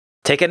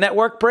Take a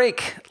network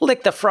break.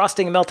 Lick the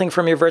frosting melting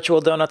from your virtual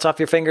donuts off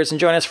your fingers and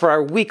join us for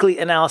our weekly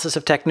analysis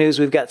of tech news.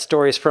 We've got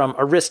stories from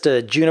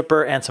Arista,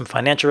 Juniper, and some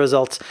financial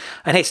results.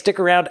 And hey,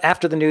 stick around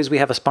after the news. We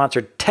have a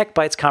sponsored Tech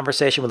Bytes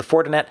conversation with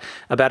Fortinet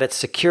about its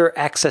Secure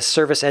Access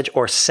Service Edge,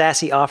 or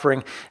SASE,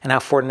 offering and how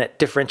Fortinet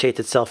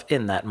differentiates itself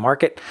in that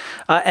market.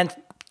 And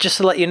just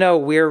to let you know,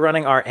 we're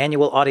running our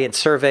annual audience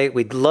survey.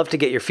 We'd love to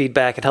get your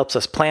feedback. It helps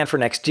us plan for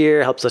next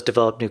year, helps us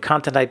develop new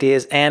content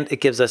ideas, and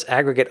it gives us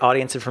aggregate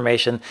audience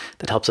information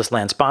that helps us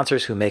land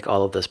sponsors who make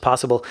all of this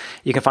possible.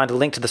 You can find a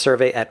link to the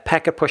survey at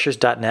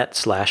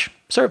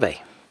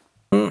packetpushers.net/survey.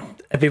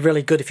 It'd be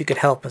really good if you could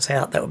help us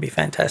out. That would be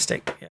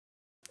fantastic.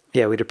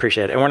 Yeah, we'd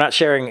appreciate it. And we're not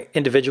sharing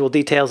individual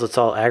details. It's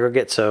all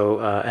aggregate. So,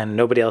 and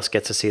nobody else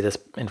gets to see this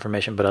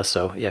information but us.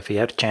 So yeah, if you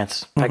have a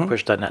chance,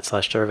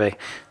 packetpush.net/survey,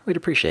 we'd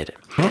appreciate it.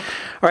 All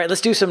right, let's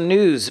do some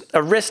news.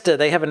 Arista,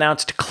 they have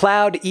announced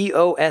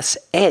CloudEOS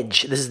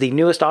Edge. This is the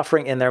newest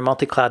offering in their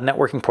multi-cloud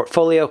networking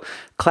portfolio.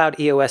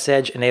 CloudEOS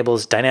Edge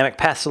enables dynamic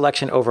path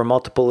selection over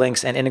multiple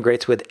links and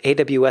integrates with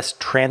AWS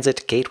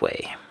Transit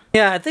Gateway.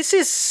 Yeah, this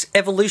is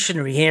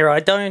evolutionary here. I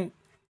don't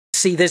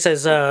see this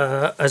as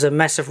a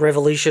massive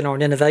revolution or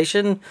an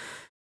innovation.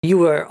 You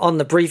were on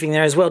the briefing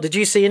there as well. Did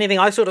you see anything?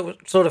 I sort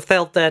of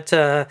felt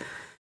that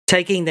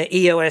taking the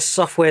EOS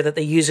software that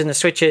they use in the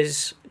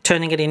switches,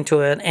 turning it into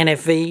an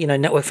NFV,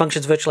 network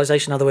functions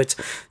virtualization, in other words,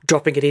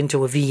 dropping it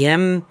into a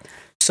VM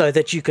so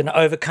that you can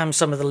overcome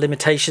some of the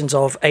limitations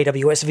of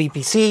AWS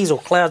VPCs or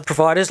cloud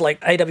providers.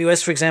 Like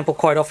AWS, for example,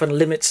 quite often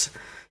limits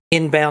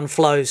inbound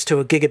flows to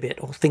a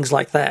gigabit or things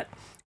like that.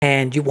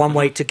 And one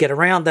way to get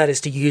around that is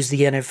to use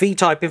the NFV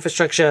type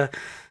infrastructure.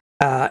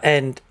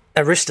 And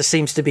Arista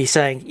seems to be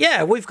saying,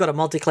 yeah, we've got a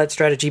multi-cloud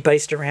strategy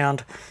based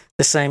around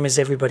the same as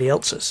everybody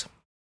else's.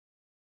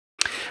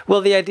 Well,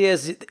 the idea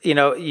is,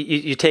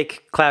 you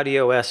take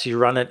CloudEOS, you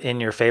run it in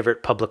your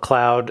favorite public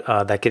cloud.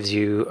 That gives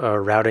you a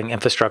routing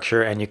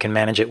infrastructure, and you can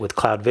manage it with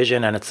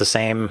CloudVision. And it's the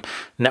same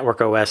network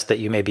OS that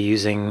you may be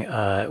using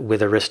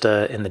with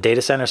Arista in the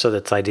data center. So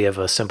that's the idea of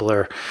a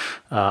simpler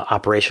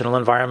operational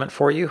environment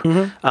for you.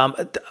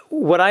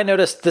 What I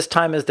noticed this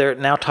time is they're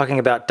now talking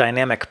about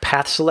dynamic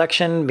path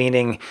selection,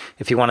 meaning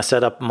if you want to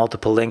set up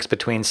multiple links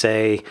between,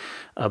 say,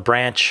 a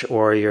branch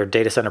or your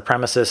data center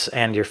premises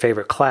and your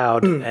favorite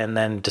cloud, and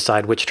then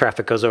decide which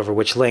traffic goes over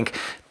which link,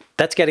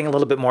 that's getting a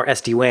little bit more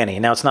SD-WAN-y.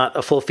 Now, it's not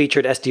a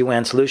full-featured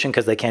SD-WAN solution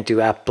because they can't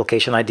do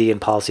application ID and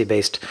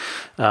policy-based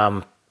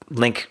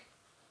link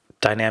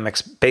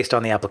dynamics based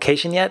on the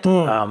application yet,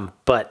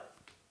 but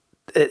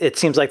it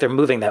seems like they're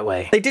moving that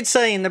way. They did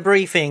say in the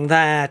briefing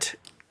that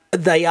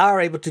they are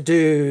able to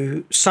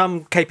do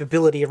some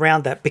capability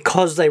around that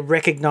because they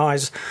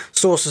recognize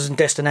sources and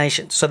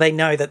destinations. So they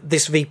know that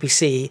this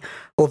VPC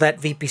or that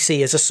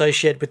VPC is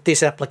associated with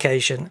this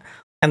application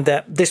and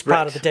that this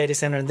part of the data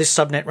center and this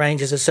subnet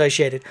range is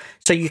associated.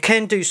 So you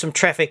can do some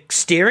traffic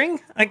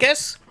steering, I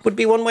guess, would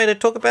be one way to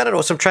talk about it,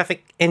 or some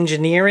traffic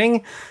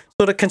engineering.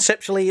 Sort of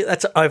conceptually,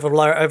 that's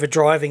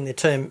overdriving the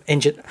term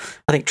engine.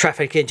 I think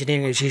traffic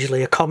engineering is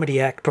usually a comedy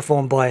act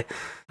performed by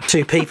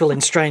two people in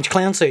strange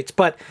clown suits.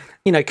 But,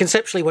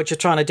 conceptually what you're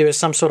trying to do is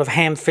some sort of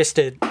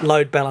ham-fisted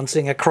load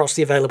balancing across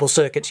the available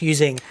circuits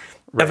using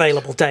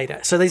available data.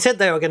 So they said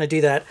they were going to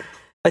do that.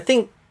 I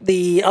think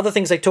the other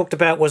things they talked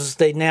about was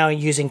they're now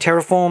using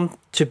Terraform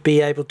to be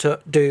able to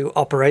do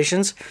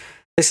operations.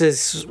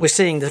 We're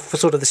seeing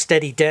the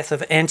steady death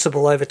of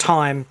Ansible over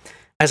time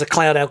as a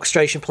cloud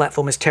orchestration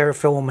platform, as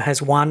Terraform has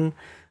won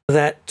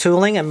that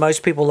tooling, and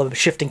most people are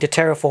shifting to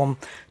Terraform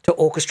to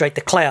orchestrate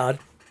the cloud.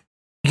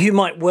 You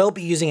might well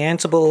be using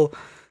Ansible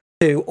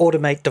to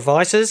automate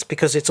devices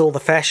because it's all the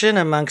fashion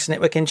amongst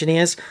network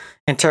engineers,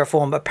 and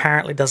Terraform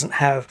apparently doesn't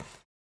have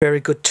very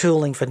good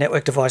tooling for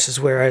network devices,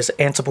 whereas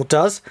Ansible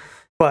does.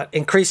 But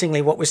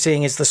increasingly what we're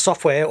seeing is the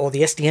software or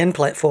the SDN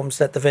platforms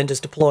that the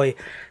vendors deploy,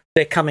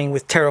 they're coming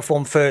with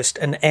Terraform first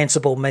and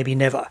Ansible maybe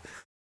never.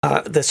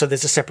 So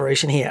there's a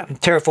separation here.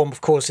 And Terraform,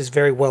 of course, is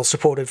very well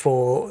supported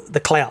for the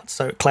cloud,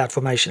 so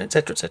CloudFormation, et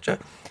cetera, et cetera.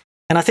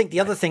 And I think the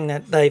other thing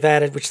that they've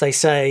added, which they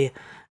say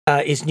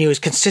is new, is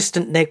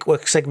consistent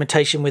network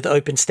segmentation with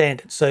open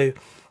standards. So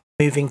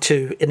moving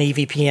to an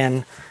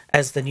EVPN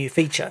as the new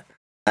feature.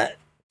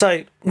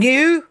 So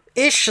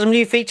new-ish, some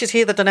new features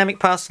here, the dynamic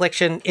path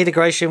selection,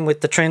 integration with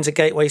the transit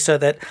gateway so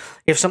that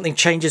if something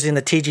changes in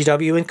the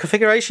TGW in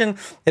configuration,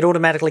 it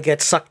automatically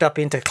gets sucked up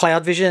into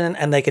CloudVision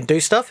and they can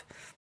do stuff.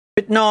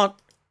 But not,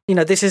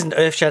 this isn't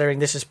earth-shattering.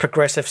 This is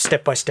progressive,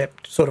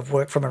 step-by-step sort of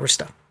work from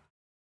Arista.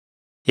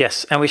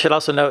 Yes, and we should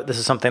also note this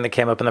is something that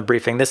came up in the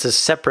briefing. This is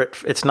separate.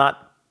 It's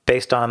not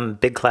based on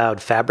Big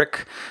Cloud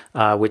Fabric,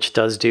 which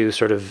does do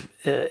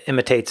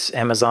imitates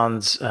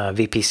Amazon's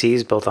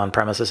VPCs, both on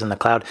premises and the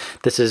cloud.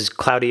 This is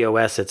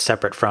CloudEOS. It's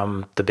separate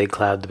from the Big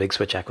Cloud, the Big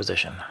Switch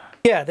acquisition.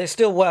 Yeah,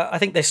 I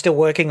think they're still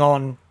working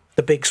on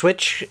the Big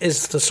Switch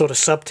is the sort of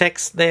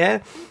subtext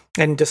there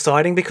and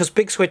deciding, because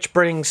Big Switch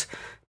brings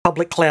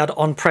public cloud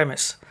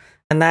on-premise.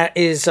 And that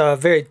is a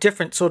very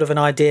different sort of an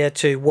idea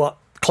to what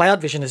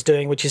CloudVision is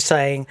doing, which is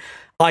saying,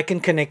 I can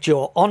connect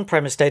your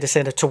on-premise data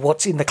center to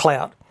what's in the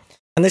cloud.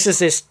 And this is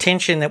this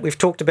tension that we've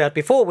talked about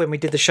before when we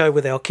did the show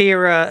with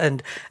Alkira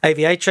and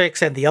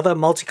Aviatrix and the other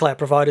multi-cloud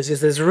providers,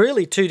 is there's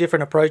really two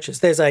different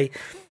approaches. There's a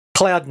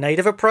cloud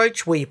native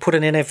approach where you put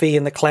an NFV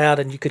in the cloud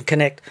and you can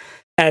connect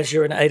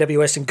Azure and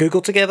AWS and Google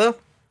together.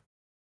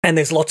 And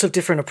there's lots of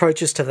different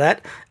approaches to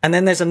that. And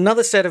then there's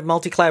another set of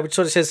multi-cloud which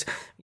sort of says,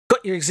 you've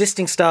got your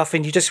existing stuff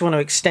and you just want to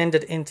extend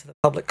it into the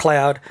public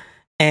cloud.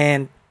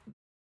 And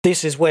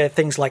this is where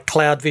things like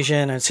Cloud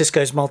Vision and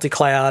Cisco's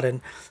multi-cloud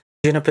and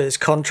Juniper's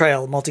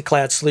Contrail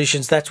multi-cloud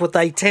solutions, that's what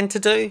they tend to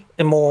do.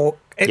 And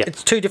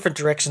it's two different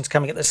directions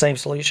coming at the same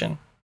solution.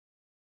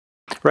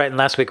 Right, and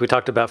last week we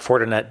talked about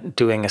Fortinet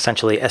doing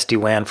essentially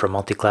SD-WAN for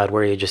multi-cloud,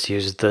 where you just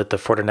use the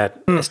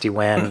Fortinet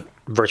SD-WAN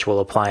virtual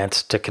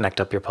appliance to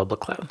connect up your public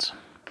clouds.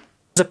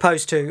 As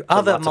opposed to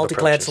other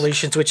multi-cloud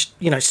solutions, which,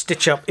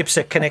 stitch up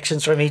IPsec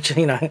connections from each,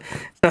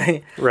 So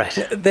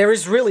right. There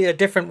is really a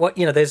different,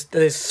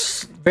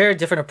 there's very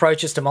different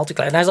approaches to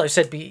multi-cloud. And as I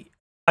said,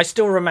 I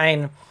still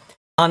remain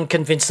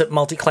unconvinced that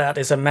multi-cloud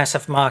is a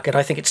massive market.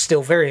 I think it's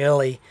still very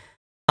early.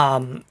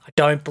 I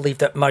don't believe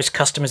that most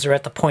customers are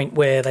at the point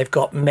where they've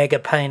got mega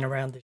pain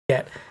around this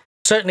yet.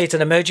 Certainly it's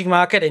an emerging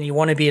market and you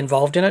want to be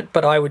involved in it,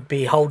 but I would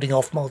be holding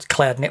off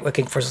multi-cloud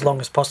networking for as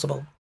long as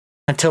possible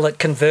until it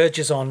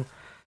converges on,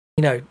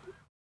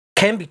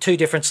 can be two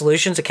different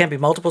solutions. It can be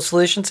multiple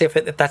solutions if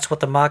that's what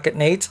the market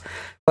needs,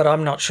 but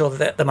I'm not sure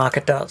that the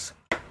market does.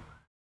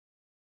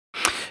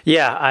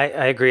 Yeah, I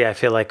agree. I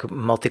feel like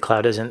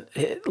multi-cloud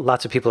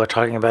lots of people are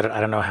talking about it. I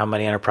don't know how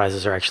many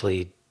enterprises are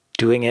actually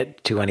doing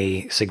it to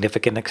any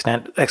significant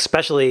extent,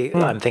 especially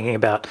I'm thinking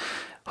about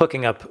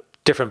hooking up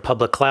different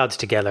public clouds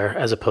together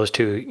as opposed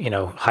to,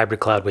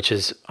 hybrid cloud, which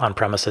is on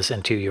premises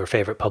into your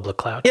favorite public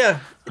cloud. Yeah.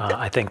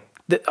 I think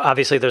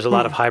obviously there's a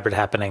lot of hybrid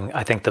happening.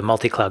 I think the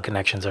multi-cloud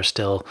connections are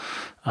still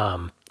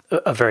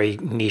a very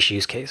niche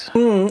use case.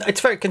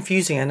 It's very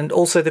confusing. And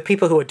also the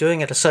people who are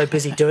doing it are so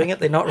busy doing it.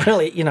 They're not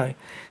really,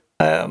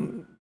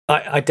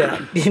 I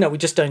doubt, we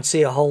just don't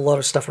see a whole lot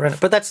of stuff around it.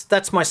 But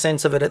that's my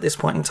sense of it at this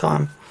point in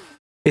time.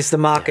 Is the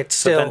market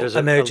still vendors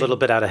emerging? A little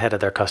bit out ahead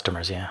of their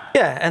customers, yeah.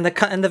 Yeah, and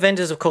the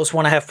vendors, of course,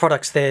 want to have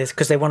products there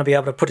because they want to be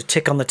able to put a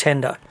tick on the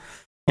tender.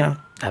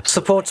 Absolutely.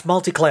 Supports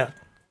multi-cloud.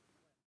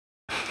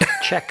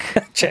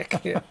 Check.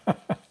 Check, yeah.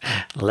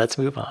 Let's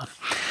move on.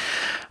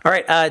 All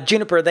right,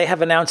 Juniper, they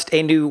have announced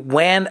a new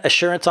WAN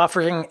assurance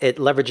offering. It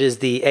leverages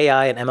the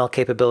AI and ML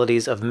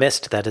capabilities of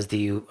Mist. That is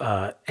the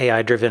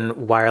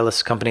AI-driven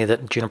wireless company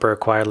that Juniper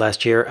acquired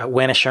last year.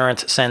 WAN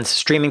assurance sends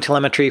streaming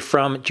telemetry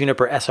from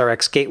Juniper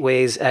SRX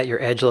gateways at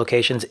your edge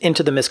locations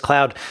into the Mist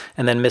cloud,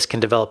 and then Mist can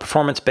develop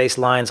performance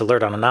baselines,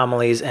 alert on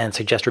anomalies, and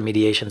suggest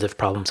remediations if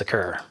problems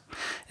occur.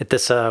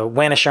 This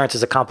WAN assurance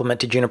is a complement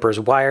to Juniper's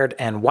wired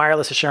and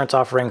wireless assurance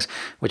offerings,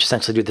 which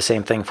essentially do the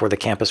same thing for the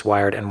campus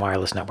wired and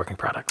wireless networking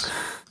products.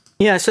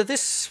 Yeah, so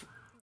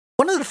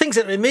one of the things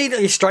that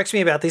immediately strikes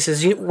me about this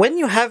is when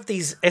you have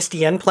these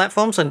SDN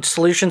platforms and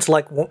solutions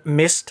like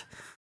Mist,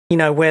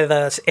 where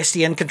the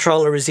SDN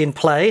controller is in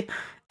play,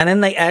 and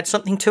then they add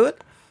something to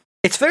it,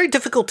 it's very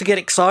difficult to get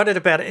excited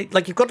about it.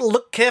 Like, you've got to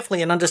look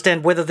carefully and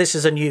understand whether this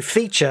is a new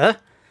feature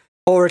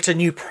or it's a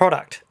new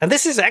product. And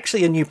this is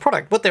actually a new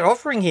product. What they're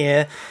offering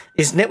here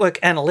is network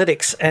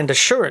analytics and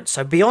assurance.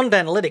 So beyond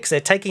analytics, they're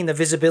taking the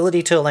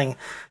visibility tooling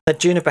that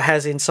Juniper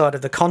has inside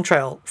of the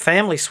Contrail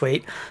family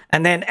suite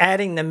and then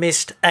adding the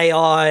Mist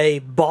AI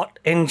bot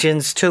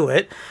engines to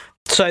it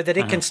so that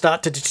it can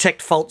start to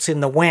detect faults in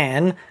the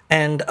WAN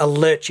and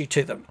alert you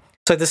to them.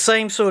 So the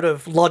same sort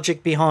of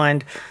logic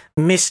behind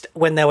Mist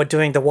when they were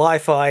doing the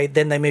Wi-Fi,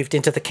 then they moved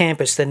into the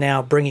campus, they're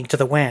now bringing to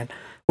the WAN,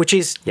 which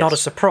is not a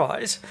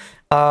surprise.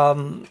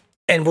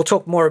 And we'll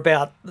talk more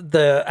about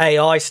the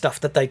AI stuff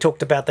that they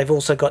talked about. They've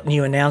also got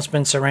new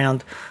announcements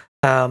around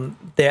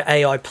their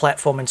AI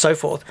platform and so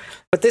forth.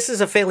 But this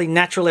is a fairly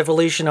natural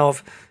evolution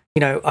of,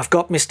 I've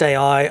got Mist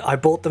AI, I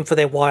bought them for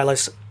their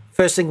wireless.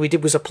 First thing we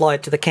did was apply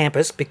it to the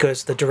campus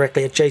because the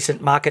directly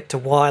adjacent market to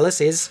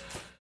wireless is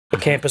the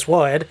campus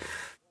wired.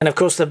 And of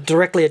course, the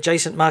directly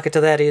adjacent market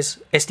to that is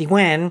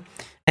SD-WAN.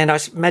 And I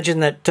imagine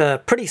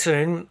that pretty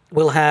soon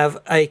we'll have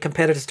a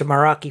competitor to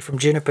Meraki from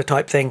Juniper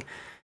type thing,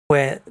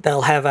 where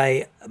they'll have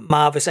a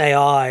Marvis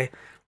AI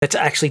that's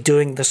actually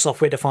doing the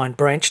software-defined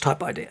branch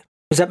type idea.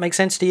 Does that make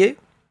sense to you?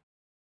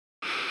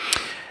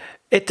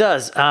 It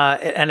does.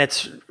 And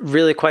it's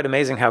really quite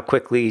amazing how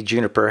quickly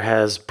Juniper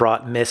has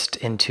brought Mist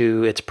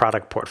into its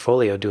product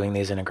portfolio doing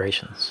these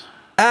integrations.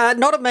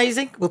 Not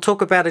amazing. We'll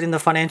talk about it in the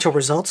financial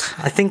results.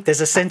 I think there's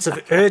a sense of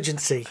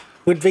urgency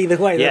would be the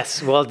way.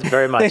 Yes, well,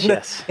 very much,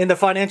 yes. In the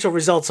financial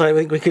results, I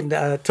think we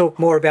can talk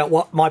more about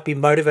what might be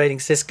motivating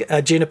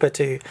Juniper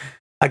to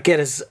get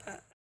as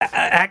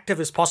active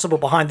as possible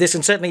behind this.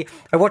 And certainly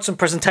I watched some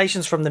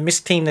presentations from the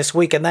Mist team this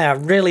week and they are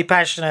really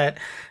passionate.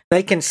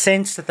 They can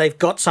sense that they've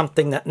got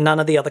something that none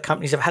of the other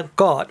companies have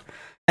got.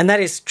 And that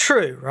is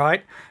true,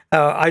 right?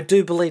 I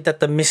do believe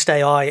that the Mist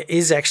AI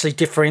is actually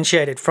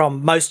differentiated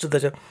from most of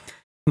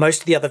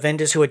the other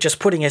vendors who are just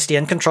putting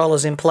SDN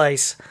controllers in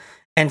place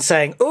and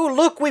saying, oh,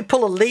 look, we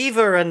pull a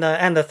lever and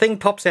the thing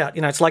pops out.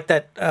 It's like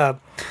that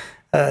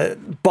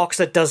box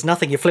that does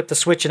nothing. You flip the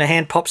switch and a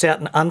hand pops out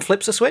and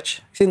unflips a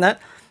switch. Seen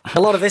that? A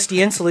lot of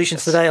SDN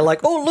solutions today are like,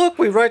 oh, look,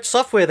 we wrote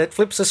software that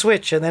flips a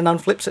switch and then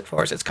unflips it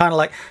for us. It's kind of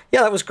like,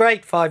 yeah, that was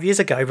great 5 years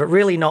ago, but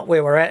really not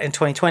where we're at in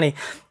 2020.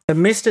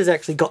 And Mist has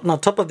actually gotten on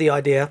top of the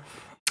idea.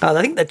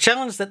 I think the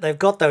challenge that they've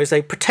got, though, is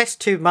they protest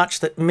too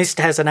much that Mist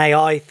has an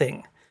AI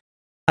thing.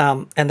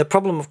 And the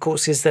problem, of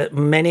course, is that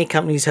many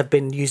companies have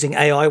been using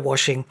AI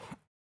washing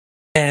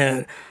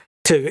to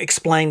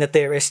explain that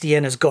their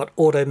SDN has got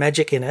auto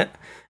magic in it.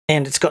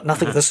 And it's got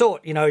nothing of the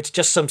sort. It's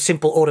just some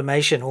simple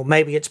automation, or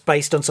maybe it's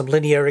based on some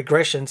linear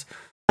regressions.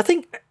 I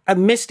think a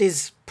Mist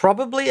is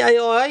probably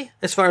AI,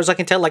 as far as I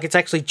can tell. Like, it's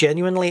actually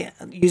genuinely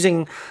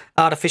using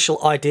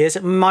artificial ideas.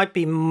 It might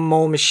be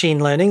more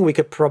machine learning. We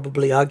could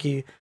probably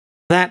argue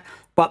that.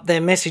 But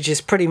their message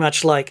is pretty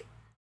much like,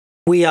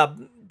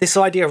 this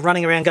idea of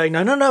running around going,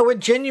 no, we're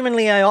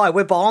genuinely AI.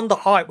 We're beyond the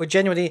hype. We're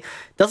genuinely...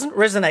 doesn't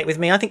resonate with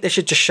me. I think they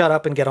should just shut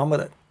up and get on with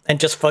it and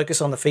just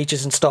focus on the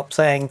features and stop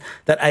saying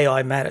that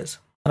AI matters.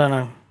 I don't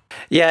know.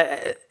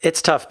 Yeah, it's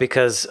tough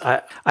because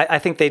I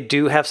think they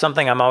do have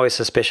something. I'm always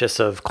suspicious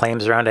of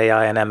claims around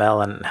AI and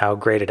ML and how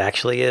great it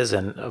actually is.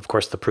 And of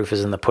course, the proof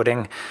is in the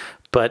pudding.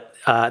 But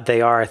they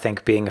are, I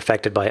think, being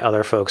affected by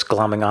other folks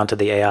glomming onto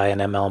the AI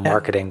and ML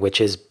marketing, which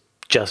is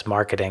just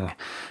marketing.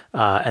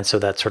 And so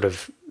that sort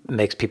of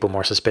makes people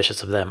more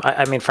suspicious of them.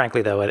 I mean,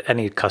 frankly, though,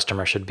 any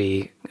customer should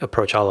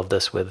approach all of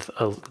this with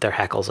their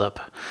hackles up.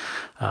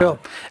 Sure.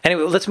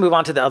 Anyway, let's move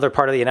on to the other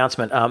part of the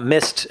announcement.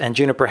 Mist and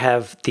Juniper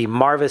have the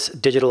Marvis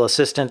digital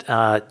assistant.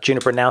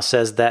 Juniper now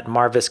says that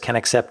Marvis can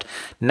accept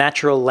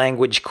natural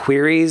language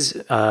queries,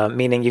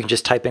 meaning you can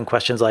just type in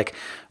questions like,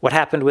 what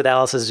happened with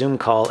Alice's Zoom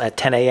call at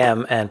 10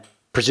 a.m. and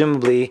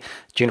presumably,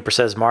 Juniper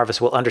says Marvis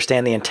will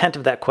understand the intent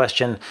of that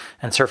question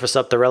and surface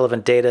up the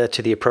relevant data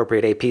to the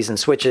appropriate APs and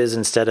switches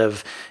instead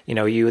of,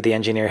 you, the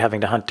engineer,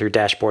 having to hunt through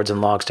dashboards and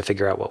logs to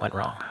figure out what went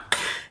wrong.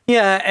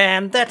 Yeah,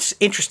 and that's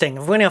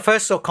interesting. When I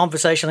first saw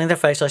conversational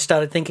interface, I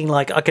started thinking,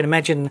 like, I can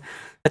imagine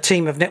a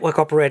team of network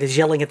operators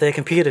yelling at their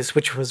computers,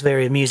 which was a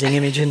very amusing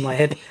image in my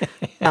head.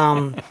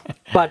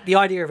 But the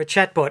idea of a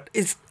chatbot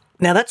is...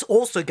 Now, that's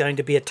also going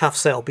to be a tough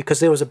sell because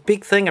there was a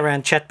big thing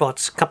around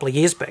chatbots a couple of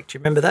years back. Do you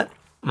remember that?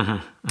 Mm-hmm.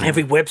 Mm-hmm.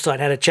 Every website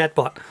had a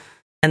chatbot,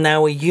 and they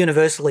were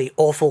universally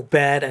awful,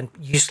 bad, and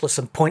useless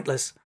and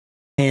pointless,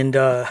 and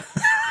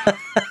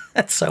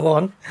and so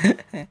on.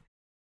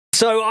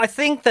 So I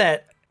think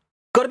that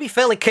got to be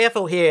fairly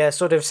careful here,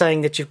 sort of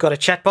saying that you've got a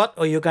chatbot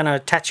or you're going to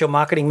attach your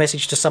marketing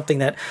message to something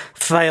that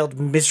failed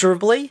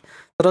miserably.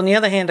 But on the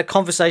other hand, a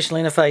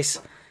conversational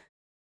interface,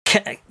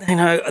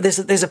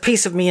 there's a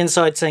piece of me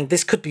inside saying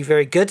this could be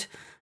very good.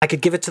 I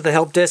could give it to the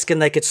help desk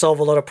and they could solve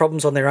a lot of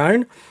problems on their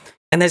own.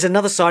 And there's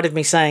another side of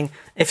me saying,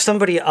 if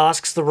somebody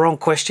asks the wrong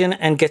question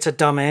and gets a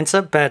dumb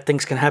answer, bad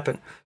things can happen.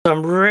 So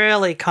I'm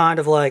really kind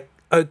of like,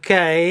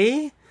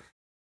 okay,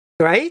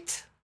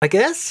 great, I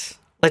guess.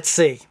 Let's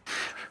see.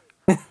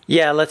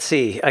 Yeah, let's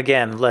see.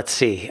 Again, let's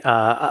see.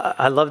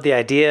 I love the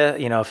idea,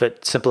 if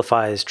it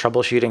simplifies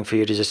troubleshooting for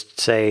you to just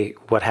say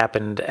what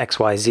happened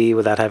XYZ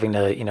without having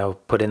to,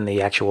 put in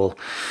the actual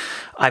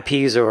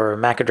IPs or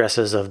MAC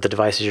addresses of the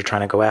devices you're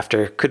trying to go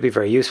after. Could be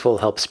very useful,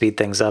 help speed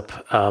things up.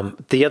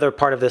 The other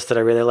part of this that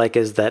I really like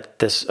is that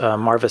this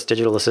Marvis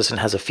digital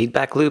assistant has a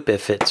feedback loop.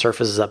 If it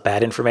surfaces up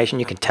bad information,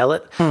 you can tell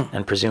it,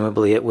 and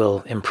presumably it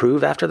will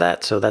improve after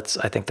that. So that's,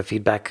 I think, the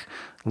feedback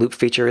loop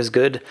feature is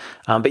good.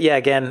 But yeah,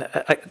 again,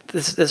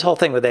 this whole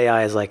thing with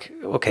AI is like,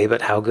 okay,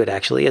 but how good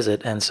actually is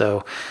it? And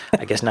so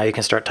I guess now you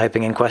can start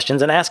typing in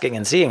questions and asking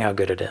and seeing how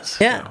good it is.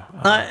 Yeah,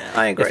 so,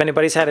 I agree. If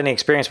anybody's had any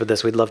experience with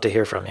this, we'd love to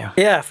hear from you.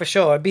 Yeah, for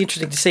sure. It'd be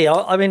interesting to see.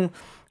 I mean,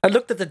 I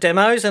looked at the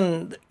demos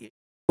and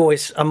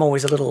I'm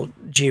always a little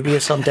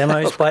dubious on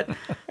demos, but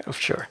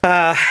sure.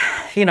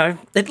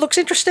 It looks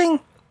interesting.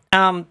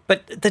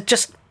 But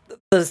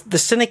the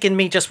cynic in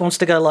me just wants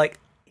to go like,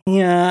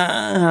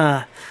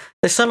 yeah,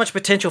 there's so much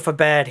potential for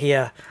bad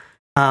here.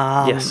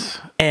 Yes.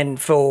 And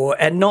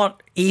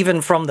not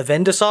even from the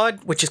vendor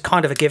side, which is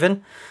kind of a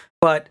given,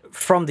 but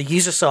from the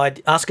user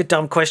side, ask a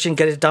dumb question,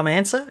 get a dumb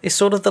answer is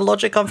sort of the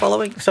logic I'm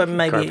following. So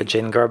maybe garbage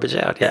in, garbage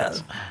out.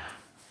 Yes. Yeah.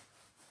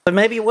 So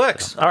maybe it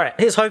works. All right.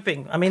 Here's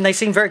hoping. I mean, they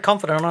seem very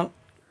confident on it.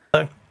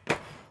 So.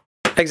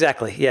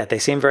 Exactly. Yeah, they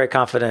seem very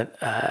confident.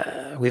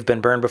 We've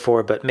been burned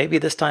before, but maybe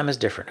this time is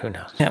different. Who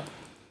knows? Yep.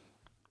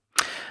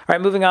 All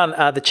right, moving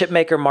on. The chip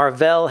maker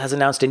Marvell has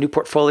announced a new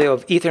portfolio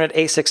of Ethernet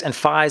ASICs and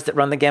PHYs that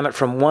run the gamut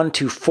from 1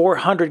 to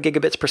 400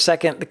 gigabits per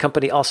second. The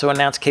company also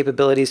announced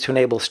capabilities to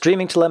enable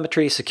streaming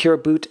telemetry, secure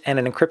boot, and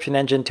an encryption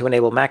engine to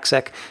enable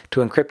MACsec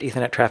to encrypt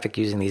Ethernet traffic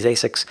using these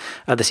ASICs.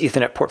 This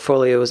Ethernet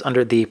portfolio is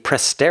under the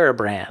Prestera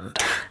brand.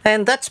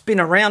 And that's been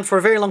around for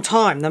a very long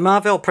time. The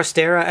Marvell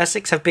Prestera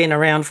ASICs have been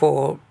around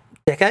for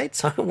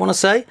decades, I want to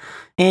say,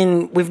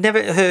 and we've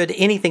never heard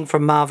anything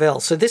from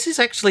Marvell. So this is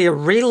actually a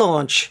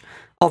relaunch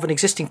of an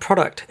existing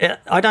product.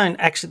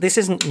 This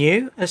isn't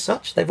new as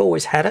such. They've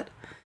always had it.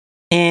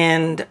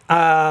 And,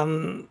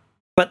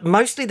 but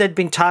mostly they'd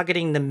been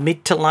targeting the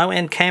mid to low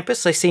end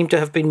campus. They seem to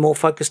have been more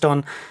focused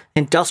on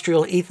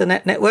industrial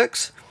Ethernet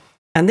networks.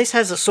 And this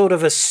has a sort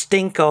of a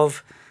stink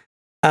of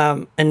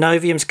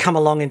Innovium's come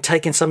along and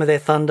taken some of their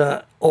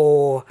thunder,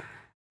 or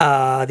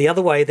the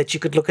other way that you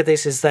could look at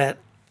this is that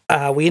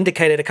we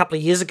indicated a couple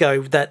of years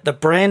ago that the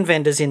brand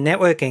vendors in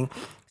networking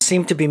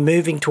seem to be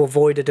moving to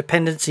avoid a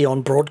dependency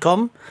on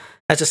Broadcom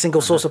as a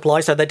single source supply.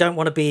 So they don't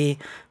want to be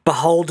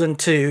beholden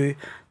to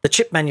the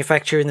chip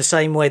manufacturer in the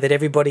same way that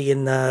everybody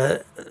in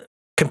the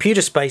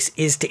computer space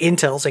is to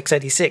Intel's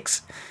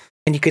x86.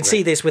 And you can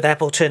see this with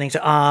Apple turning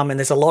to ARM, and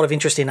there's a lot of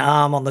interest in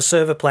ARM on the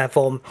server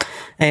platform,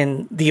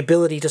 and the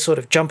ability to sort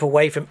of jump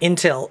away from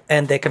Intel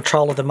and their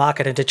control of the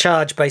market and to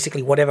charge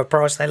basically whatever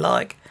price they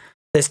like.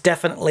 There's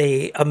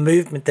definitely a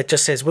movement that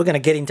just says we're going to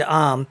get into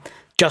ARM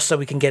just so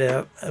we can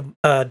get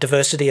a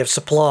diversity of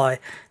supply,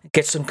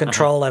 get some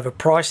control over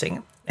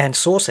pricing and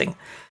sourcing.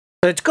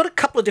 So it's got a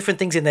couple of different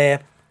things in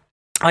there.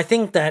 I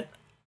think that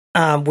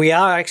we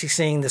are actually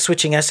seeing the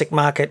switching ASIC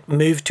market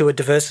move to a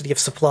diversity of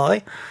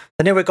supply.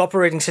 The network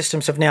operating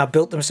systems have now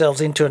built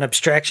themselves into an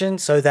abstraction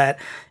so that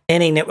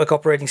any network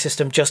operating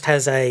system just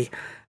has a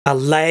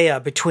layer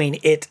between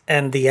it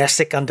and the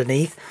ASIC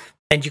underneath,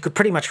 and you could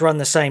pretty much run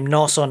the same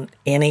NOS on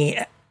any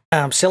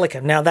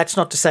silicon. Now, that's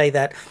not to say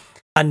that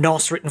a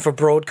NOS written for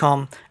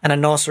Broadcom and a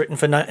NOS written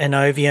for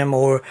Innovium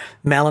or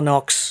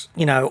Mellanox,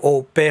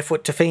 or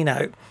Barefoot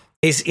Tofino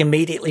is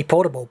immediately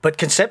portable. But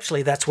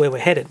conceptually, that's where we're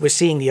headed. We're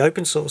seeing the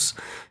open source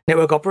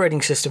network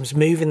operating systems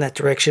move in that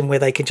direction where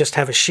they can just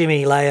have a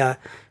shim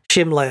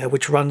layer,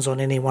 which runs on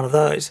any one of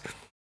those.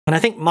 And I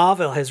think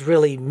Marvell has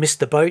really missed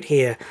the boat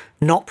here,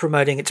 not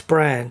promoting its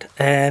brand.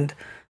 And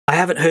I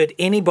haven't heard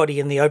anybody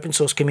in the open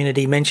source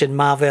community mention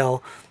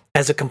Marvell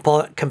as a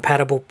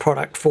compatible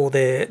product for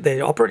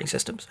their operating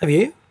systems. Have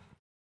you?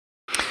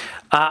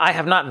 I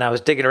have not, and I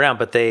was digging around,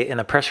 but in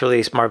the press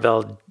release,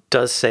 Marvell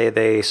does say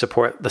they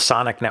support the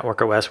Sonic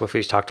Network OS, which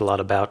we've talked a lot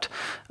about,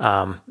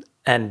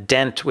 and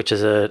Dent, which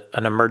is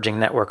an emerging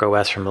network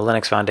OS from the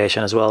Linux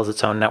Foundation, as well as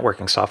its own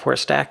networking software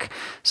stack.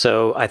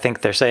 So I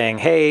think they're saying,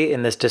 hey,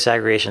 in this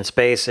disaggregation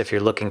space, if you're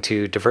looking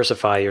to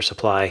diversify your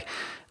supply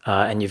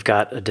and you've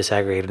got a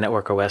disaggregated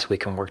network OS, we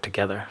can work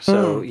together.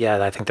 So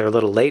yeah, I think they're a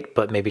little late,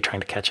 but maybe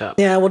trying to catch up.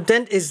 Yeah, well,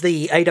 Dent is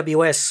the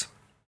AWS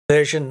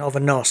version of a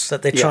NOS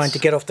that they're trying to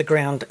get off the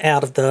ground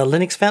out of the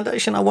Linux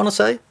Foundation, I want to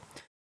say.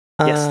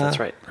 Yes, that's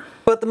right.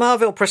 But the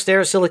Marvell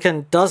Prestera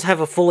silicon does have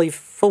a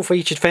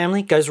full-featured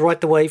family. Goes right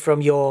the way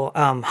from your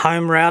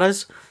home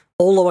routers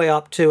all the way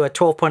up to a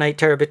 12.8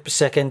 terabit per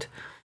second,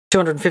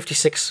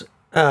 256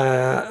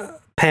 PAM4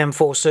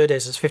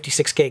 SerDes is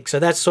 56 gig. So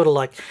that's sort of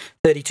like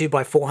 32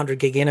 by 400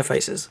 gig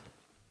interfaces.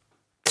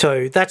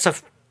 So that's a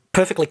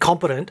perfectly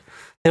competent.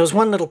 There was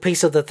one little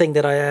piece of the thing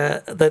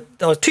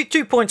that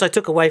two points I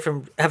took away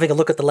from having a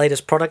look at the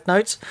latest product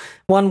notes.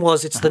 One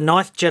was it's the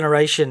 9th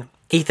generation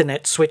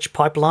Ethernet switch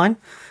pipeline.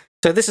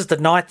 So this is the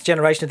 9th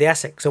generation of the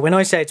ASIC. So when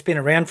I say it's been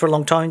around for a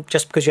long time,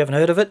 just because you haven't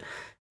heard of it,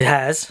 it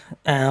has.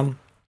 And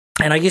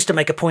I used to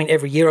make a point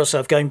every year or so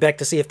of going back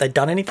to see if they'd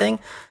done anything.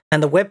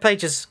 And the web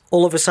pages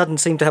all of a sudden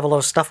seem to have a lot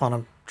of stuff on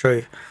them,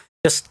 Drew.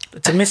 It's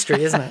a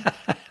mystery, isn't it?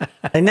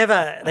 They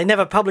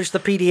never published the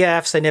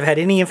PDFs. They never had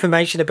any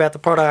information about the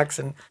products.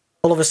 And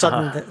all of a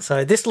sudden,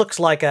 so this looks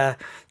like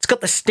it's got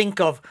the stink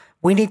of,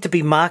 we need to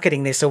be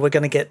marketing this or we're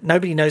going to get,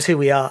 nobody knows who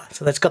we are.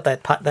 So that's got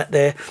that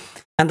there.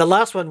 And the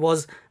last one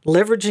was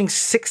leveraging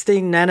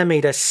 16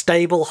 nanometer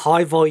stable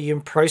high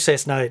volume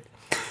process node,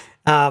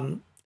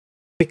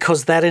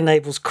 because that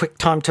enables quick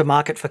time to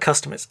market for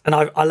customers. And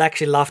I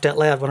actually laughed out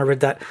loud when I read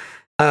that.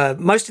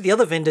 Most of the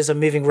other vendors are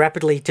moving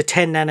rapidly to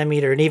 10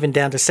 nanometer and even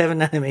down to 7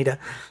 nanometer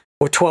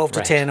or 12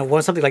 to 10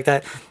 or something like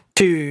that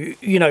to,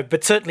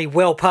 but certainly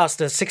well past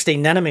the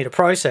 16 nanometer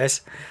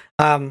process.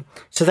 So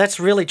that's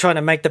really trying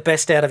to make the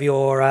best out of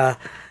your,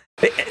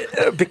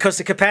 because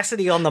the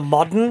capacity on the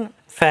modern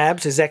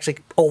fabs is actually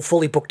all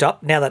fully booked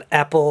up now that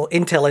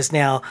Intel is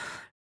now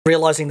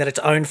realizing that its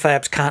own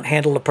fabs can't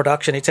handle the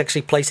production. It's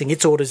actually placing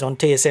its orders on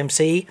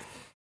TSMC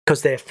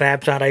because their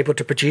fabs aren't able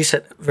to produce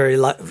it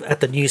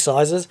at the new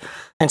sizes.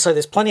 And so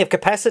there's plenty of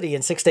capacity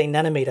in 16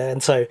 nanometer.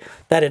 And so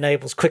that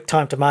enables quick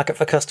time to market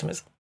for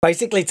customers.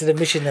 Basically, it's an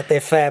admission that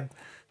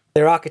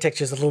their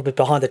architecture is a little bit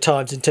behind the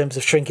times in terms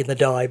of shrinking the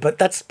die, but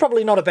that's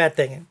probably not a bad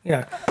thing.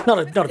 Not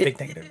a big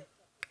negative.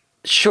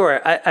 Sure.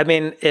 I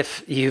mean,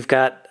 if you've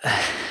got...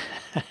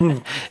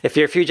 if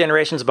you're a few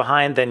generations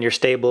behind, then you're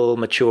stable,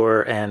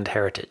 mature, and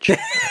heritage.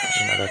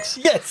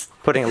 That's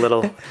putting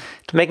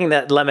making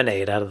that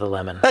lemonade out of the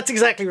lemon. That's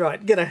exactly right.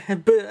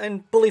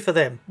 And bully for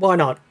them. Why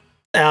not?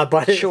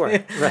 But sure,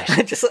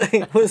 right. Just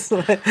it was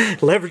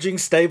leveraging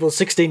stable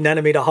 16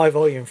 nanometer high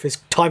volume for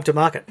time to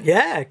market.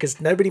 Yeah, because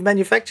nobody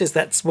manufactures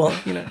that small.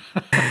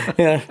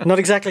 Not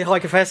exactly high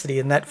capacity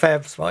in that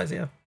fab size.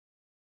 Yeah.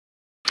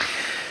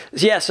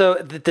 Yeah, so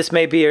this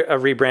may be a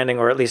rebranding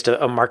or at least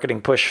a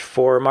marketing push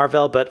for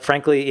Marvell, but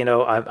frankly,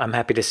 I'm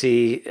happy to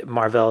see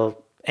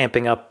Marvell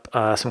amping up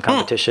some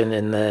competition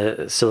in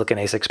the silicon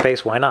ASIC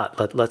space. Why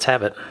not? Let's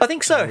have it. I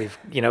think so.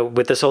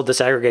 With this whole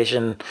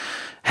disaggregation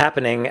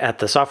happening at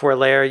the software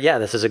layer,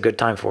 this is a good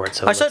time for it.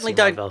 So I certainly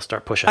don't. They'll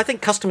start pushing. I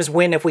think customers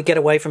win if we get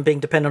away from being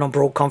dependent on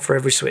Broadcom for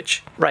every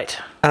switch. Right.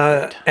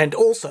 And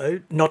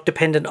also not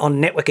dependent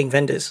on networking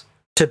vendors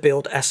to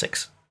build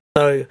ASICs.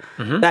 So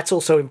that's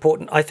also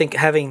important. I think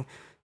having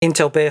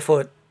Intel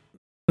Barefoot,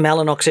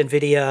 Mellanox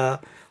NVIDIA,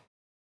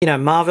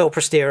 Marvell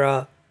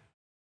Prestera,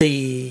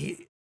 the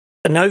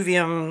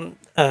Innovium,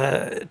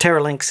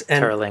 Terralinx,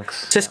 and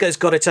Cisco's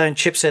got its own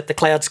chipset, the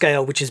Cloud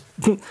Scale, which is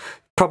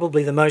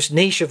probably the most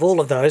niche of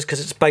all of those because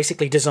it's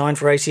basically designed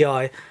for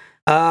ACI,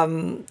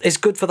 is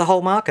good for the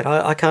whole market.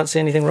 I can't see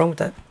anything wrong with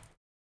that.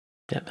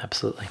 Yeah,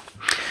 absolutely.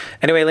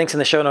 Anyway, links in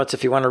the show notes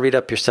if you want to read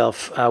up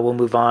yourself. We'll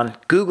move on.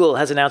 Google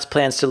has announced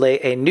plans to lay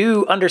a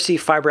new undersea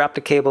fiber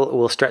optic cable. It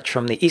will stretch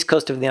from the east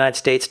coast of the United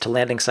States to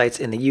landing sites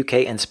in the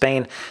UK and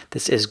Spain.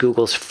 This is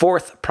Google's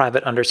fourth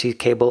private undersea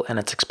cable, and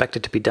it's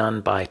expected to be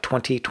done by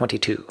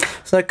 2022.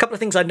 So a couple of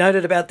things I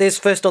noted about this.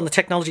 First, on the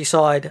technology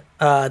side,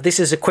 this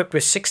is equipped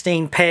with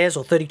 16 pairs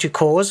or 32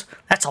 cores.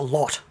 That's a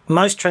lot.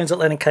 Most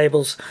transatlantic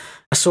cables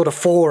are sort of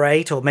 4 or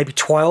 8 or maybe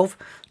 12.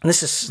 And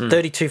this is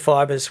 32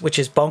 fibers, which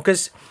is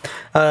bonkers.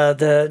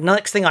 The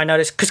next thing I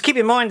noticed, because keep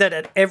in mind that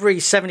at every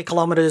 70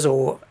 kilometers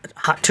or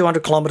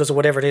 200 kilometers or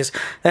whatever it is,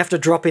 they have to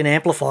drop in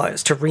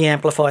amplifiers to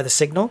re-amplify the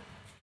signal.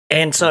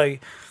 And so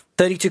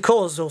 32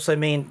 cores also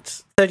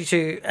means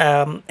 32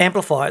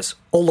 amplifiers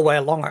all the way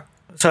along it.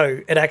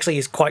 So it actually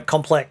is quite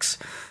complex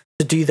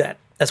to do that,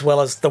 as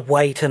well as the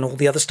weight and all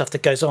the other stuff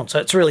that goes on. So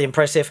it's really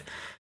impressive.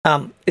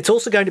 It's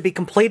also going to be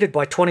completed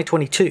by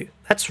 2022.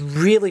 That's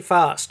really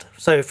fast.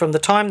 So from the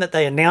time that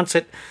they announce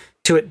it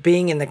to it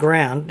being in the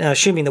ground,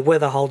 assuming the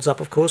weather holds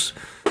up, of course,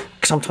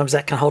 sometimes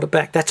that can hold it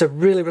back. That's a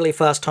really, really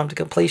fast time to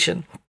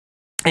completion.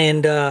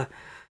 And that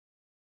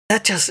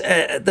just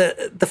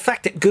the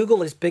fact that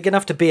Google is big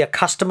enough to be a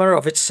customer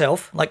of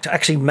itself, like to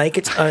actually make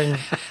its own.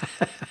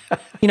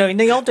 In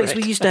the old days,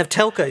 we used to have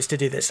telcos to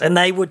do this, and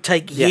they would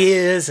take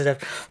years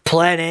of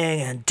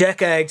planning and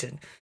decades and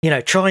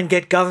try and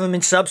get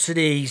government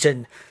subsidies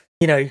and,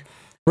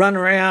 run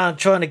around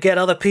trying to get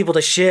other people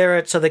to share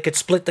it so they could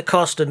split the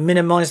cost and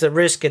minimize the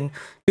risk. And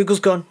Google's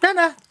gone,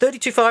 no,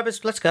 32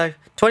 fibers, let's go,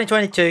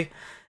 2022.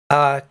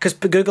 Because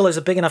Google is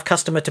a big enough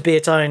customer to be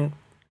its own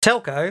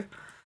telco.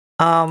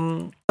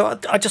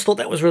 I just thought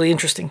that was really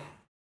interesting.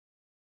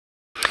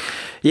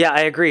 Yeah,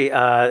 I agree.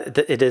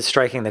 It is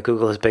striking that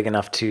Google is big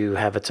enough to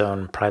have its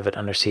own private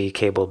undersea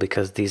cable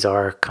because these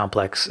are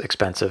complex,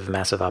 expensive,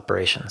 massive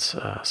operations.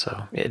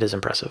 So it is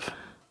impressive.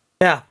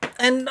 Yeah,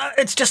 and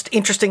it's just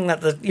interesting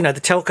that the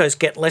telcos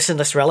get less and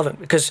less relevant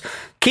because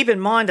keep in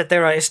mind that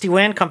there are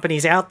SD-WAN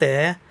companies out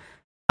there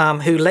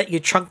who let you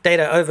chunk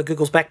data over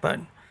Google's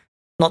backbone.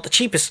 Not the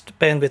cheapest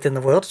bandwidth in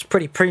the world; it's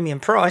pretty premium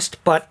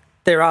priced, but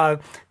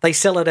they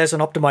sell it as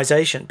an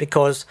optimization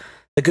because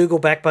the Google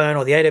backbone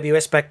or the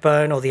AWS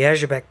backbone or the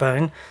Azure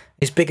backbone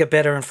is bigger,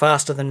 better, and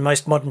faster than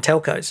most modern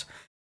telcos.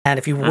 And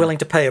if you're willing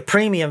to pay a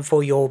premium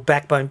for your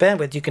backbone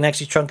bandwidth, you can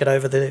actually chunk it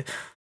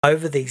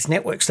over these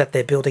networks that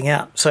they're building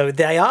out. So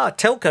they are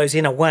telcos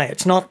in a way.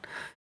 It's not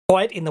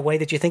quite in the way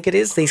that you think it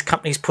is. These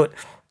companies put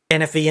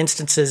NFV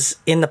instances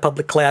in the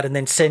public cloud and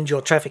then send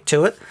your traffic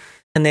to it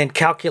and then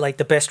calculate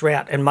the best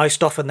route. And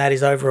most often that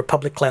is over a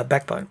public cloud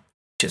backbone,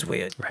 which is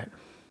weird. Right.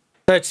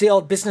 So it's the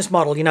old business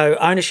model.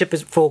 Ownership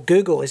for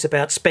Google is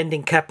about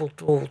spending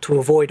capital to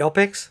avoid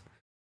OPEX.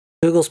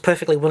 Google's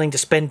perfectly willing to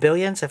spend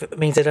billions if it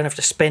means they don't have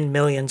to spend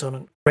millions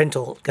on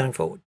rental going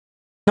forward.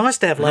 Nice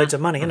to have loads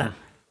of money, isn't it?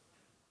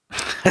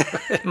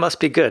 It must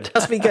be good.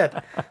 Must be good.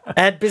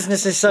 Ad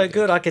business is so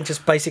good, I can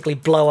just basically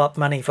blow up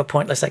money for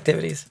pointless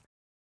activities.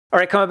 All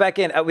right, coming back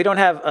in. We don't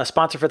have a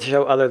sponsor for the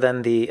show other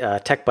than the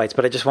Tech Bytes,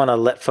 but I just want to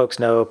let folks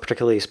know,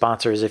 particularly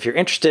sponsors, if you're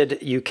interested,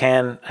 you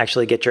can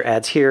actually get your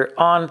ads here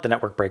on the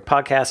Network Break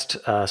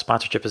podcast.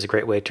 Sponsorship is a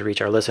great way to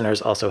reach our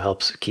listeners. Also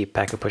helps keep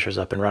Packet Pushers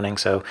up and running.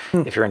 So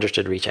if you're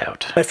interested, reach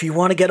out. If you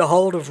want to get a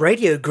hold of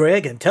Radio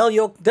Greg and tell the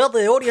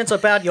audience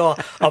about your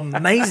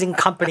amazing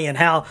company and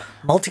how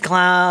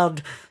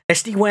multi-cloud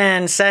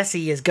SD-WAN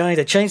SASE is going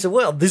to change the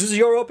world, this is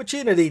your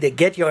opportunity to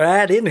get your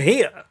ad in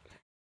here.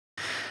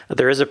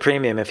 There is a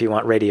premium if you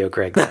want Radio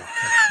Greg, though.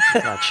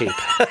 It's not cheap.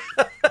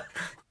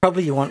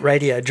 Probably you want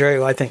Radio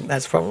Drew. I think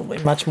that's probably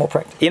much more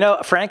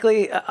practical.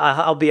 Frankly,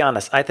 I'll be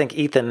honest. I think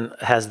Ethan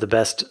has the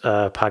best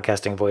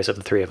podcasting voice of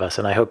the three of us,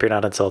 and I hope you're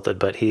not insulted,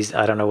 but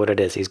I don't know what it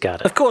is. He's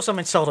got it. Of course I'm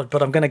insulted,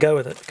 but I'm going to go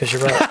with it because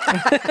you're right.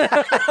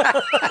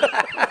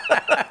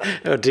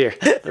 Oh, dear.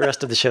 The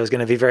rest of the show is going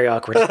to be very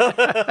awkward.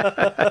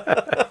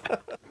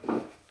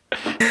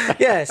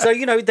 Yeah, so,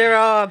 there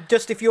are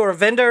just if you're a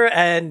vendor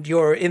and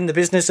you're in the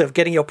business of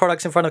getting your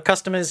products in front of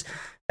customers,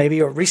 maybe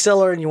you're a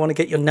reseller and you want to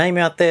get your name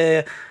out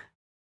there,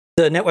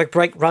 the Network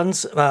Break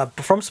runs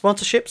from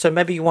sponsorship. So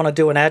maybe you want to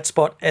do an ad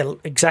spot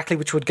exactly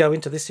which would go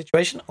into this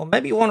situation, or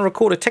maybe you want to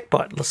record a tech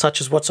bite, such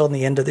as what's on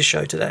the end of the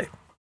show today.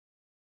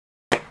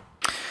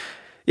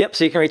 Yep,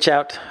 so you can reach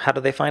out. How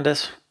do they find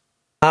us?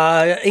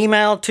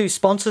 Email to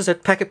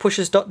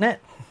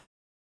sponsors@packetpushers.net.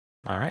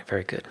 All right,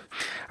 very good.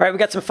 All right, we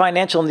got some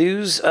financial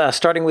news,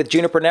 starting with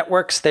Juniper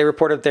Networks. They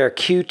reported their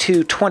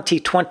Q2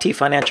 2020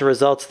 financial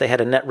results. They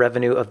had a net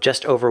revenue of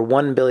just over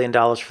 $1 billion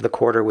for the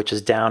quarter, which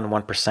is down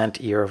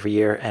 1% year over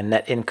year, and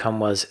net income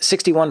was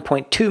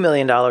 $61.2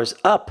 million,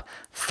 up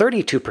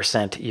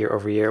 32% year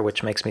over year,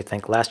 which makes me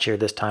think last year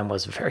this time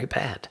was very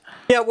bad.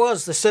 Yeah, it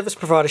was. The service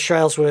provider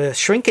shares were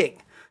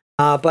shrinking.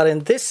 But in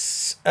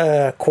this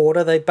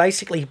quarter,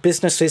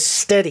 business is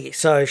steady.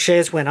 So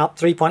shares went up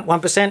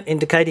 3.1%,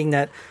 indicating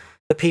that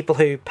the people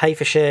who pay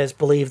for shares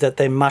believe that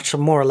they're much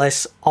more or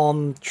less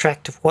on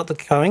track to what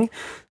they're going.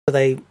 So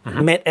they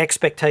met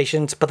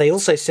expectations, but they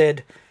also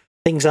said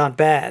things aren't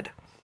bad.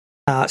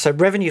 So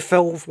revenue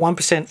fell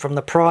 1% from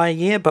the prior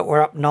year, but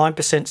we're up 9%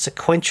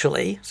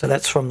 sequentially. So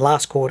that's from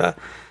last quarter.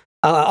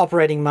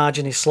 Operating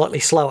margin is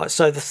slightly slower.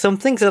 So there's some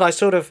things that I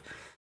sort of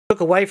took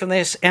away from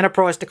this.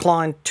 Enterprise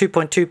declined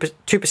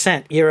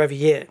 2.2% year over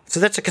year. So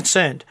that's a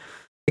concern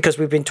because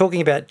we've been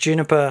talking about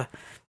Juniper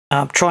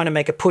trying to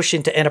make a push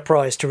into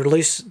enterprise to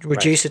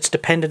reduce its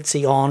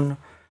dependency on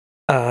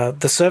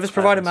the service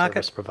provider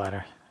market.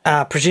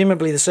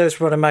 Presumably the service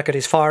provider market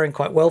is firing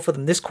quite well for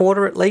them this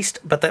quarter at least,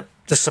 but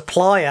the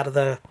supply out of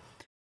the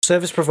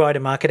service provider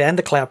market and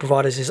the cloud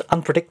providers is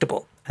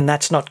unpredictable, and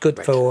that's not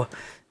good for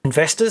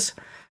investors.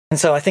 And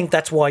so I think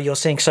that's why you're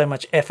seeing so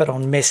much effort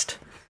on Mist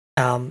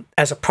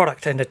as a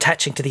product and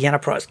attaching to the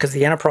enterprise, because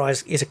the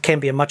enterprise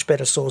can be a much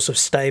better source of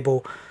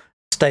stable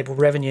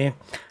revenue.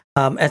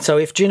 And so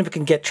if Juniper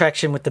can get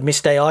traction with the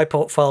Mist AI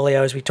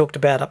portfolio, as we talked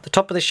about up the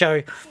top of the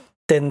show,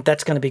 then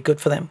that's going to be good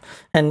for them.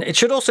 And it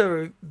should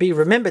also be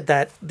remembered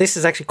that this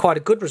is actually quite a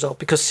good result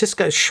because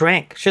Cisco's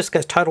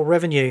total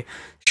revenue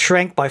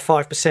shrank by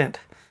 5%.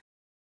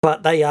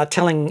 But they are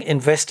telling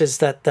investors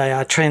that they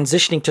are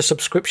transitioning to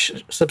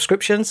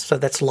subscriptions, so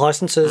that's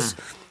licenses,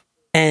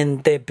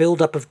 and their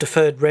build-up of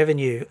deferred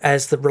revenue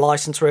as the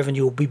license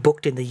revenue will be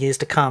booked in the years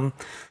to come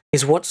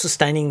is what's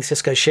sustaining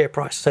Cisco's share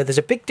price. So there's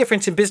a big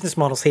difference in business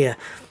models here.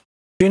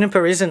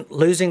 Juniper isn't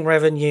losing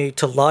revenue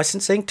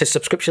to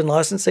subscription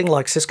licensing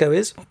like Cisco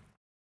is,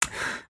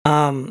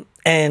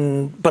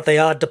 but they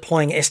are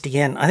deploying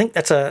SDN. I think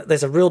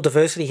there's a real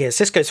diversity here.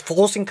 Cisco's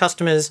forcing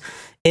customers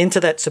into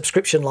that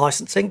subscription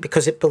licensing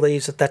because it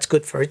believes that that's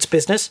good for its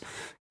business.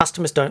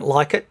 Customers don't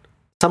like it.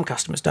 Some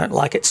customers don't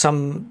like it.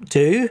 Some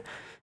do,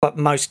 but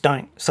most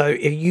don't. So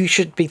you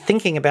should be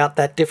thinking about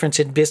that difference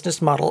in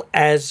business model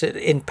as it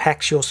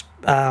impacts your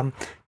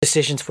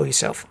decisions for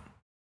yourself.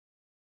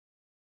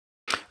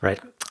 Right.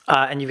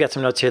 And you've got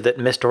some notes here that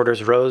Mist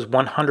orders rose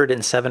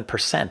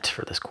 107%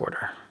 for this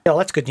quarter. Yeah, well,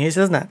 that's good news,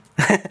 isn't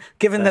it?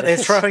 Given that they're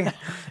throwing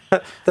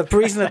the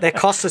reason that their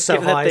costs are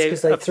so high is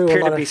because they threw a lot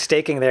appear to be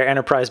staking their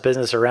enterprise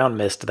business around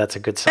Mist. That's a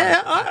good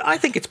sign. I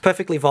think it's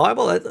perfectly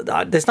viable.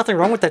 There's nothing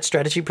wrong with that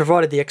strategy,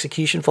 provided the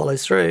execution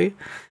follows through.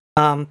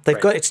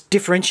 It's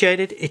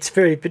differentiated. It's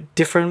very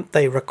different.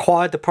 They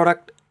required the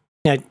product,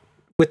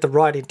 with the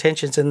right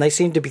intentions, and they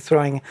seem to be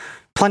throwing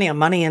plenty of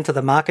money into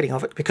the marketing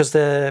of it because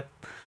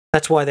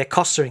that's why their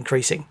costs are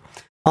increasing.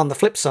 On the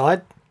flip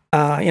side,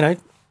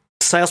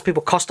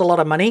 salespeople cost a lot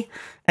of money,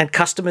 and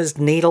customers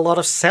need a lot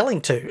of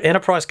selling to.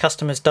 Enterprise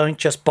customers don't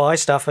just buy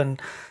stuff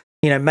and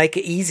make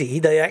it easy.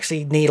 They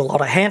actually need a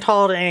lot of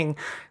hand-holding.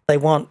 They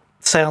want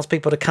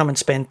salespeople to come and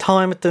spend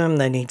time with them.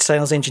 They need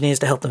sales engineers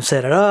to help them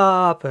set it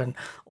up, and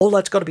all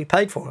that's got to be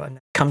paid for, and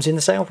it comes in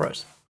the sale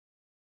price.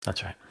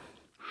 That's right.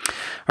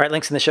 All right,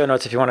 links in the show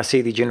notes if you want to see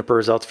the Juniper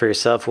results for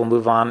yourself. We'll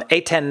move on.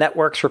 A10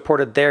 Networks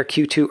reported their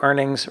Q2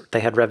 earnings.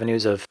 They had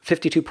revenues of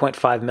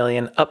 $52.5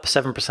 million, up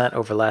 7%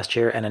 over last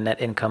year, and a net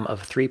income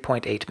of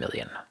 $3.8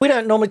 million. We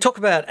don't normally talk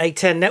about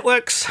A10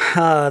 Networks.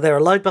 They're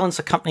a load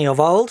balancer company of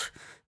old,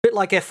 a bit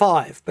like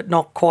F5, but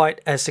not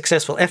quite as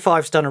successful.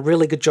 F5's done a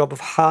really good job of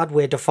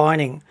hardware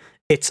defining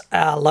its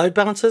load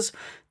balancers,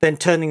 then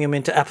turning them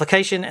into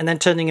application, and then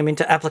turning them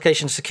into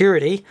application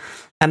security,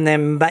 and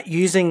then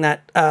using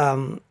that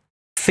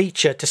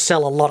feature to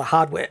sell a lot of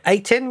hardware.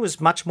 A10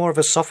 was much more of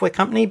a software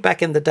company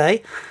back in the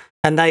day,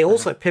 and they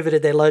also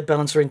pivoted their load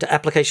balancer into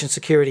application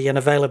security and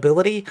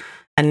availability,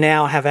 and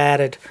now have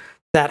added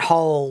that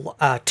whole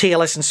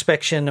TLS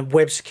inspection and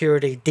web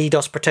security,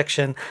 DDoS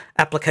protection,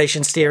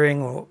 application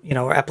steering,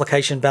 or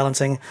application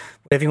balancing,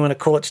 whatever you want to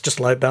call it. It's just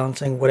load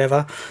balancing,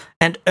 whatever.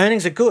 And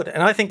earnings are good.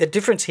 And I think the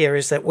difference here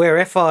is that where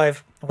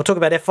F5, we'll talk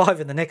about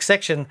F5 in the next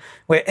section,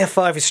 where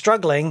F5 is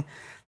struggling,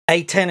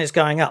 A10 is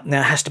going up.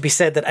 Now, it has to be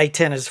said that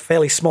A10 is a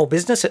fairly small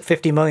business at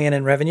 $50 million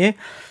in revenue.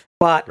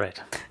 But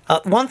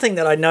one thing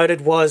that I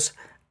noted was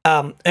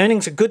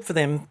earnings are good for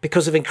them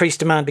because of increased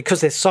demand,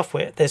 because there's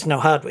software. There's no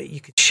hardware. You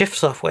could shift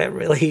software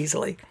really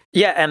easily.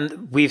 Yeah,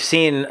 and we've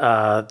seen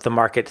the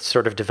market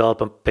sort of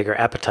develop a bigger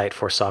appetite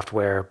for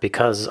software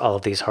because all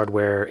of these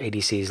hardware,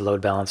 ADCs,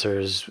 load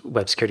balancers,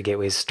 web security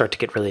gateways start to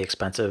get really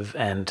expensive,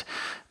 and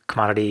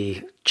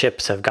commodity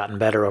chips have gotten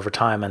better over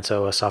time, and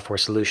so a software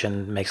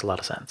solution makes a lot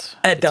of sense.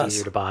 It's does.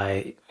 Easier to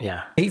buy,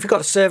 yeah. If you've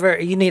got a server,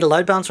 you need a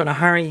load balancer in a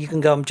hurry, you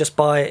can go and just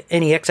buy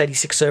any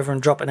x86 server and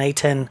drop an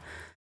A10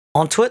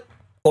 onto it,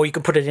 or you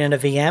can put it in a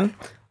VM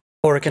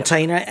or a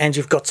container, and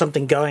you've got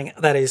something going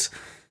that is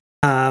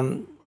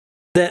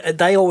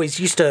they always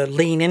used to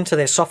lean into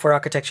their software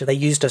architecture. They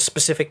used a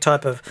specific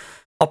type of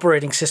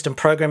operating system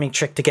programming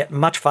trick to get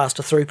much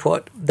faster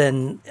throughput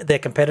than their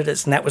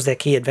competitors, and that was their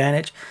key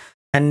advantage.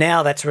 And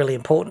now that's really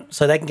important.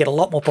 So they can get a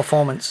lot more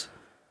performance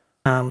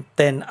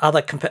than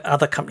other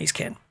companies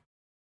can.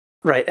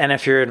 Right. And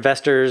if your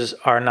investors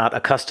are not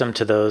accustomed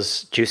to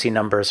those juicy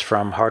numbers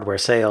from hardware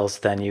sales,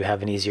 then you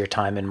have an easier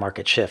time in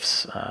market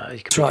shifts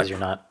because you're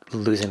not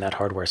losing that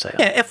hardware sale.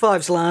 Yeah,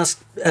 F5's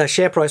last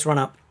share price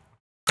run-up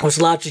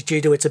was largely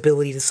due to its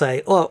ability to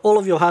say, oh, all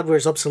of your hardware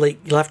is obsolete,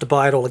 you'll have to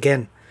buy it all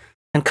again.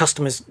 And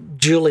customers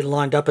duly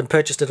lined up and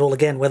purchased it all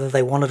again, whether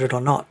they wanted it or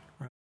not.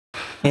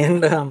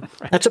 And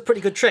that's a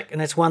pretty good trick,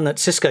 and it's one that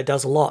Cisco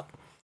does a lot,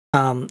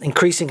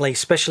 increasingly,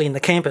 especially in the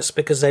campus,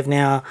 because they've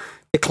now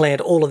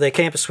declared all of their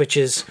campus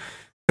switches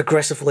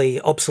progressively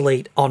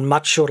obsolete on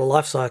much shorter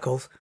life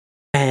cycles,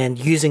 and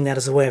using that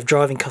as a way of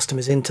driving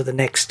customers into the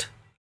next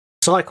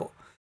cycle.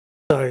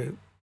 So,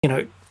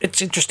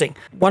 it's interesting.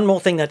 One more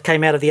thing that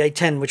came out of the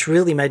A10, which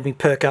really made me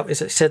perk up,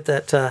 is it said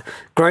that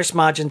gross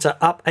margins are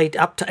up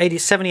to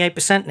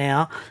 78%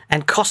 now,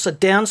 and costs are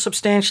down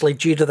substantially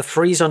due to the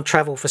freeze on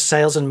travel for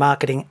sales and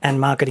marketing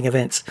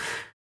events.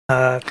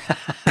 So,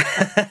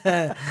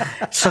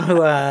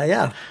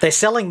 they're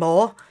selling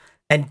more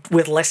and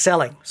with less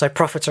selling, so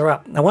profits are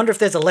up. I wonder if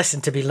there's a lesson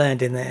to be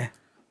learned in there.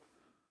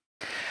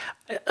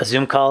 A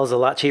Zoom call is a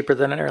lot cheaper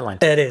than an airline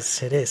ticket.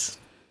 It is.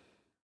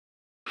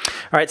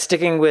 All right,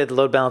 sticking with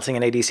load balancing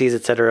and ADCs,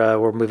 et cetera,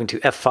 we're moving to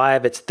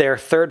F5. It's their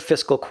third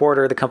fiscal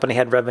quarter. The company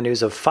had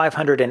revenues of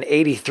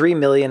 $583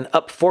 million,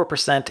 up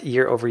 4%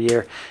 year over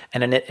year,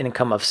 and a net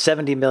income of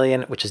 $70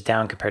 million, which is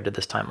down compared to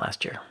this time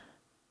last year.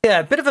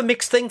 Yeah, a bit of a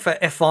mixed thing for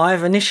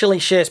F5. Initially,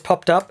 shares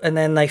popped up, and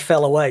then they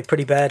fell away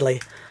pretty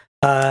badly.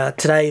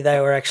 Today,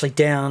 they were actually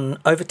down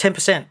over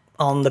 10%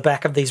 on the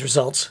back of these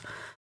results.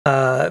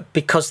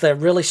 Because they're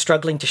really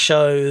struggling to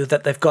show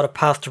that they've got a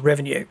path to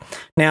revenue.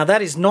 Now,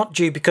 that is not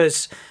due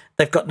because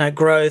they've got no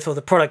growth or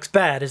the product's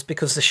bad, it's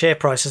because the share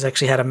price has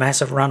actually had a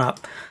massive run-up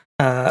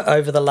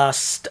over the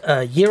last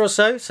year or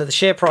so. So the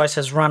share price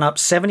has run up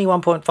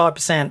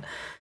 71.5%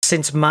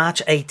 since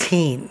March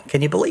 18.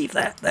 Can you believe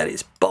that? That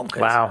is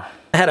bonkers. Wow.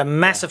 It had a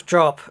massive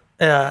drop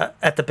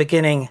at the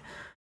beginning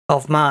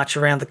of March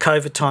around the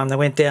COVID time. They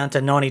went down to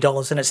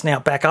 $90, and it's now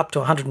back up to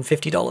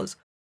 $150.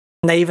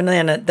 Now, even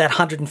then, at that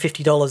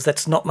 $150,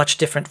 that's not much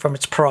different from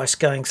its price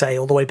going, say,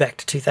 all the way back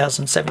to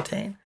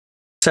 2017.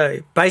 So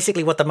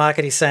basically what the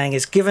market is saying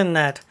is, given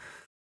that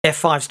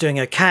F5's doing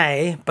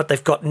okay, but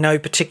they've got no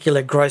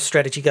particular growth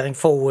strategy going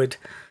forward,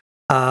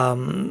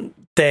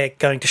 they're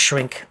going to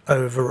shrink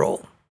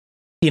overall.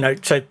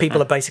 So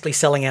people are basically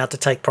selling out to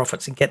take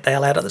profits and get the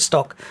hell out of the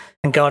stock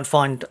and go and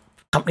find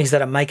companies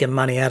that are making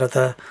money out of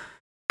the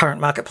current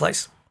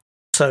marketplace.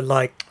 So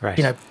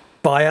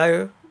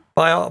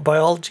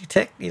biology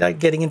tech,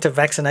 getting into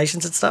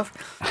vaccinations and stuff.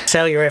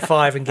 Sell your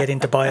F5 and get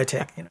into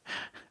biotech.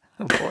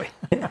 Oh boy.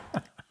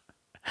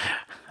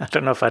 I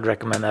don't know if I'd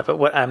recommend that,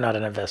 but I'm not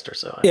an investor,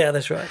 so. Yeah,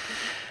 that's right.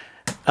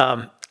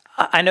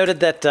 I noted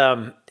that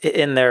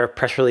in their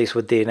press release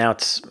with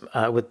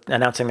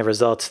announcing the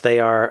results, they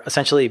are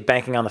essentially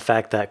banking on the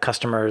fact that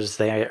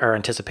they are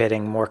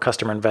anticipating more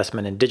customer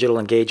investment in digital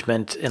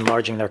engagement,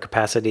 enlarging their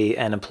capacity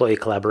and employee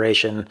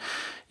collaboration,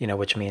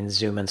 which means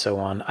Zoom and so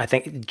on. I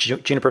think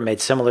Juniper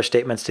made similar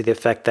statements to the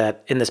effect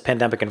that in this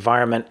pandemic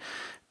environment,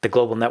 the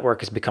global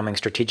network is becoming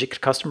strategic to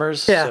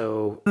customers. Yeah.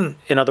 So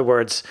in other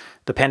words,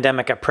 the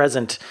pandemic at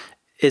present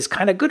is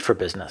kind of good for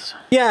business.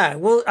 Yeah,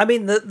 well, I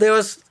mean,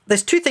 there's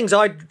two things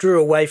I drew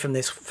away from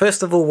this.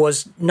 First of all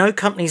was no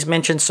companies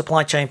mentioned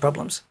supply chain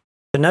problems.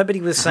 So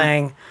nobody was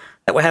saying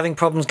that we're having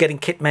problems getting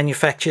kit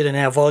manufactured and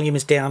our volume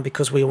is down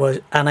because we were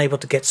unable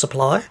to get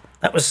supply.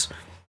 That was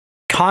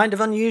kind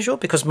of unusual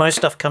because most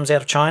stuff comes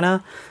out of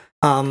China.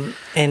 And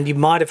you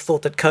might have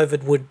thought that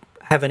COVID would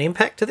have an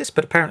impact to this,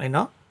 but apparently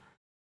not.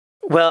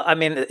 Well, I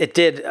mean, it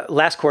did.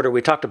 Last quarter,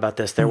 we talked about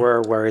this. There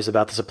were worries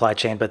about the supply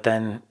chain, but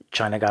then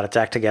China got its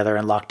act together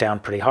and locked down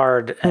pretty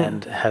hard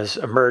and has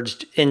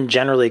emerged in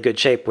generally good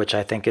shape, which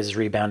I think is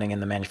rebounding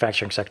in the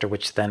manufacturing sector,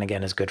 which then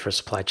again is good for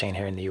supply chain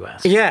here in the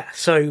U.S. Yeah.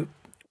 So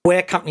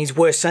where companies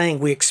were saying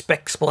we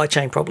expect supply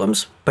chain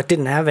problems, but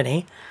didn't have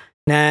any,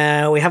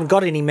 now we haven't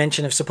got any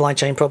mention of supply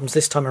chain problems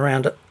this time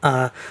around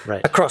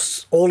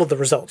across all of the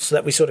results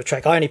that we sort of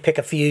track. I only pick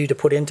a few to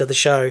put into the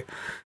show.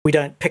 We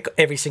don't pick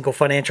every single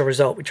financial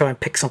result. We try and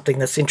pick something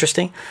that's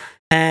interesting.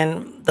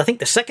 And I think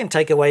the second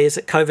takeaway is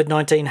that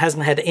COVID-19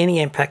 hasn't had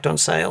any impact on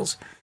sales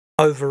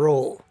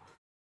overall.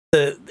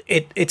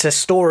 It's a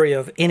story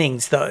of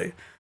innings, though.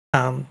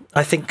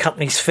 I think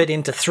companies fit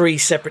into three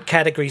separate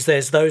categories.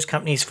 There's those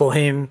companies for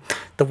whom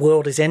the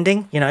world is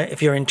ending.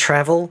 If you're in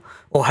travel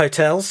or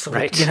hotels,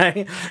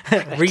 retail,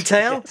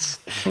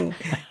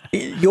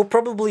 you're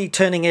probably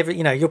turning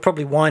you're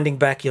probably winding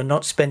back. You're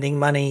not spending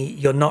money.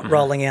 You're not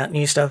rolling out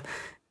new stuff.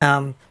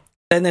 Then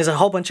there's a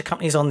whole bunch of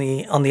companies on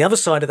the other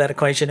side of that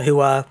equation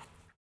who are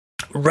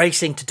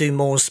racing to do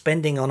more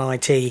spending on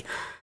IT.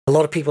 A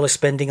lot of people are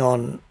spending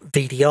on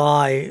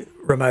VDI,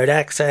 remote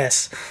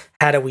access.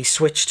 How do we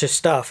switch to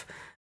stuff?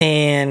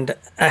 and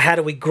how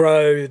do we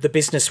grow the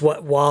business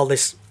while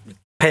this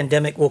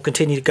pandemic will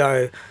continue to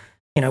go.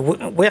 You know,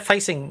 we're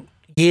facing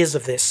years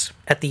of this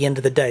at the end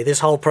of the day. This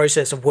whole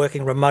process of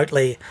working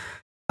remotely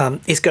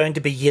is going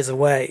to be years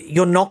away.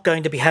 You're not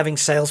going to be having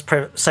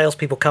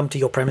salespeople come to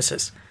your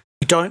premises.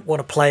 You don't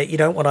want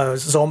a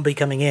zombie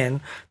coming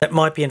in that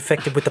might be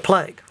infected with the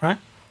plague, right?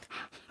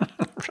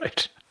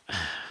 Right.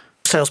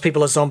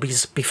 Salespeople are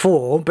zombies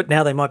before, but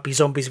now they might be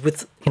zombies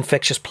with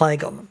infectious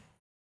plague on them.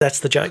 That's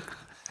the joke.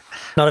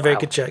 Not a very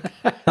good joke.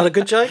 Not a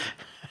good joke?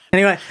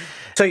 Anyway,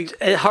 so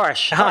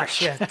harsh.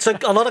 Yeah. So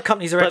a lot of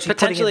companies are but actually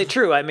potentially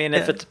true. I mean,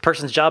 if a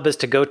person's job is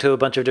to go to a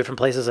bunch of different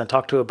places and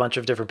talk to a bunch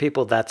of different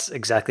people, that's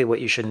exactly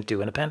what you shouldn't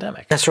do in a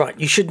pandemic. That's right.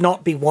 You should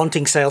not be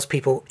wanting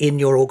salespeople in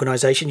your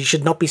organization. You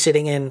should not be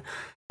sitting in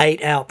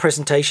 8-hour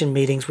presentation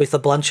meetings with a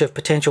bunch of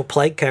potential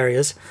plague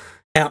carriers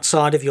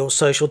outside of your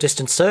social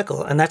distance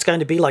circle. And that's going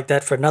to be like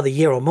that for another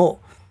year or more.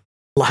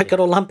 Like it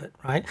or lump it,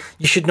 right?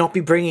 You should not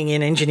be bringing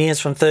in engineers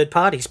from third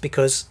parties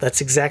because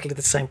that's exactly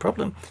the same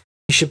problem.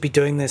 You should be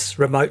doing this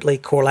remotely,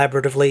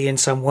 collaboratively in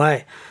some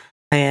way.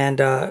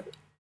 And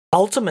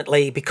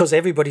ultimately, because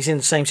everybody's in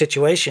the same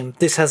situation,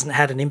 this hasn't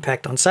had an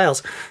impact on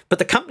sales. But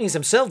the companies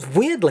themselves,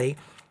 weirdly,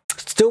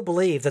 still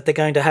believe that they're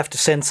going to have to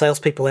send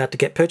salespeople out to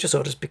get purchase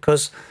orders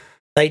because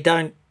they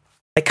can't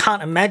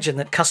imagine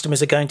that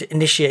customers are going to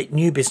initiate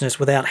new business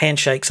without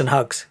handshakes and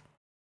hugs,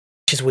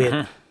 which is weird.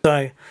 Mm-hmm.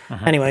 So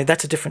anyway,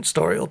 that's a different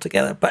story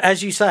altogether. But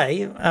as you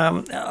say,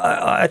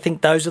 I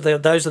think those are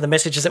the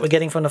messages that we're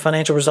getting from the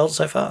financial results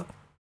so far.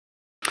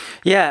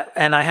 Yeah,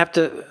 and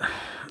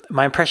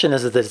my impression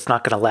is that it's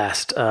not going to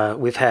last.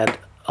 We've had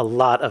a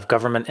lot of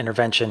government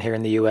intervention here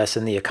in the U.S.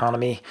 in the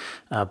economy,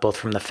 both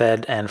from the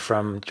Fed and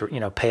from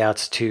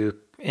payouts to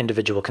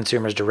individual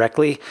consumers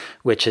directly,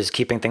 which is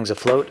keeping things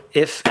afloat.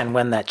 If and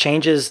when that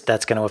changes,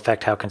 that's going to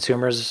affect how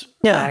consumers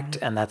act,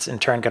 and that's in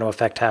turn going to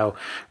affect how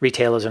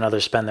retailers and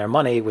others spend their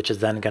money, which is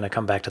then going to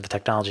come back to the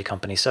technology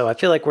company. So I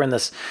feel like we're in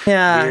this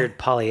weird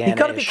Pollyanna. You've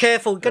got to be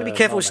careful. You've got to be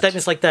careful with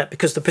statements like that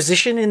because the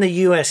position in the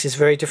US is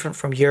very different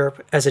from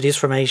Europe as it is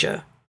from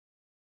Asia.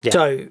 Yeah.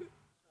 So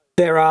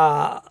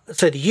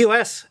the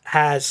US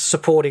has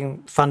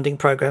supporting funding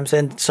programs,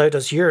 and so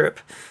does Europe,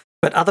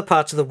 but other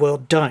parts of the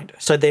world don't.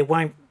 So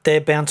their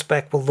bounce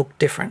back will look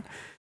different.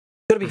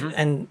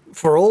 And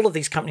for all of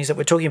these companies that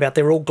we're talking about,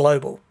 they're all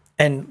global.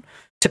 And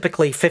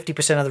typically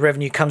 50% of the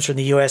revenue comes from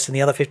the US and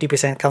the other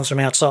 50% comes from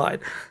outside.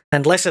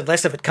 And less of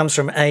it comes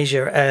from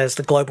Asia as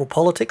the global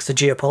politics, the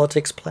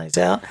geopolitics plays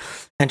out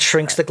and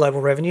shrinks the global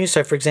revenue.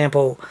 So, for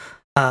example,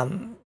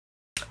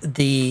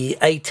 the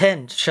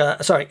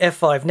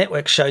F5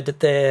 network showed that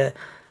their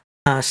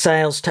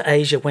sales to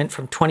Asia went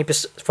from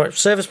 20%, for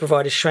service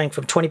providers shrank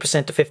from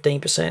 20% to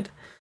 15%.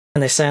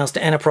 And their sales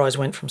to enterprise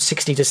went from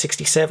 60 to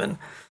 67.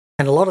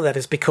 And a lot of that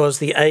is because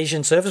the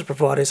Asian service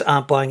providers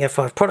aren't buying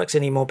F5 products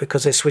anymore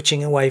because they're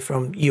switching away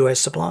from US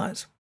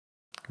suppliers.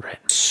 Right.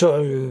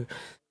 So,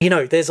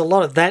 there's a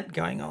lot of that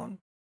going on.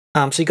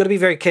 So you've got to be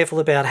very careful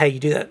about how you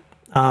do that.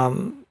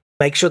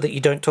 Make sure that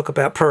you don't talk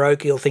about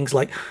parochial things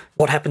like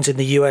what happens in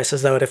the US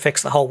as though it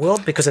affects the whole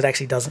world, because it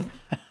actually doesn't.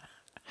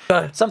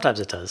 Sometimes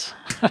it does.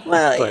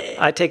 Well, but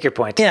I take your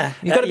point. Yeah.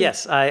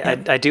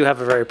 I do have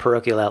a very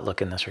parochial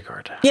outlook in this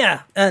regard.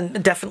 Yeah,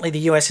 and definitely the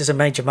US is a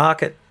major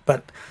market.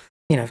 But,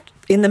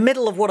 in the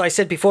middle of what I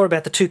said before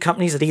about the two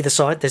companies at either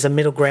side, there's a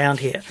middle ground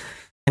here.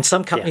 And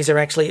some companies are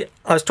actually,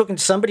 I was talking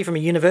to somebody from a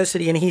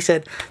university and he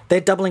said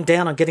they're doubling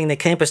down on getting their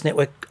campus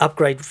network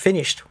upgrade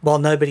finished while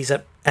nobody's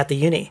at the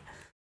uni.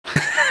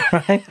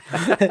 Right?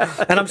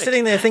 And I'm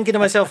sitting there thinking to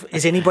myself,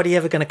 is anybody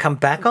ever going to come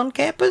back on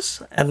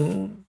campus?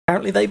 And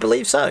apparently they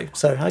believe so.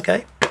 So,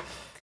 okay.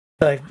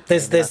 So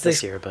there's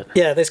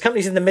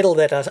companies in the middle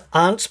that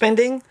aren't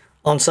spending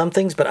on some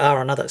things but are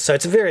on others. So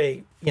it's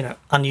very,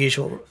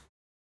 unusual.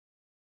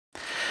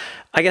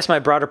 I guess my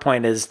broader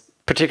point is,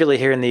 particularly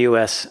here in the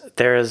U.S.,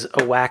 there is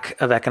a whack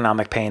of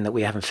economic pain that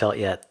we haven't felt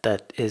yet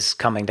that is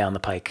coming down the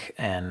pike,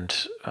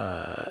 and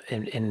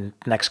in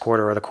next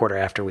quarter or the quarter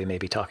after, we may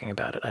be talking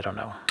about it. I don't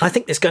know. I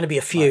think there's going to be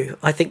a few.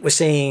 I think we're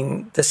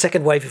seeing the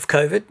second wave of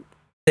COVID.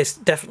 There's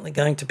definitely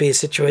going to be a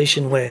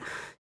situation where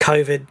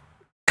COVID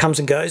comes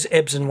and goes,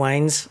 ebbs and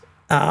wanes,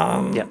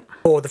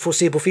 for the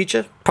foreseeable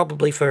future,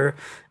 probably for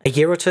a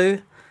year or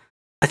two.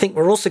 I think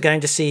we're also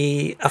going to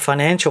see a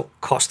financial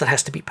cost that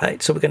has to be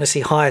paid. So we're going to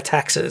see higher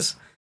taxes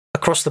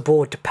across the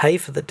board to pay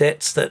for the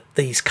debts that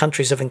these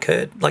countries have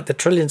incurred, like the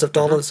trillions of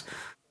dollars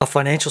of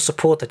financial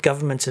support that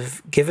governments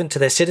have given to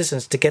their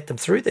citizens to get them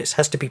through this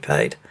has to be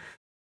paid.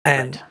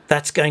 And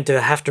that's going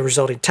to have to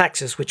result in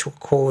taxes, which will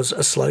cause a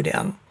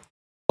slowdown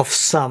of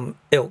some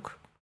ilk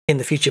in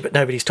the future, but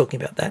nobody's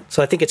talking about that.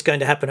 So I think it's going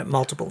to happen at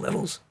multiple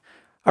levels.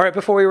 All right,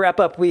 before we wrap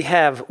up, we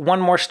have one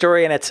more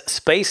story, and it's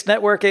space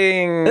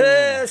networking.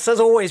 Yes, as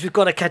always, we've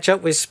got to catch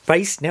up with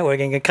space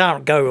networking.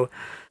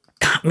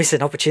 Can't miss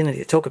an opportunity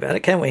to talk about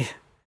it, can we?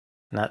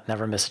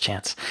 Never miss a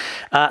chance.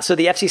 So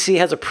the FCC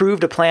has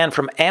approved a plan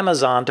from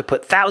Amazon to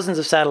put thousands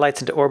of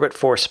satellites into orbit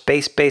for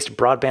space-based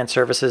broadband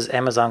services.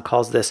 Amazon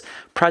calls this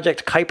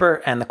Project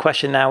Kuiper, and the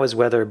question now is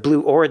whether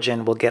Blue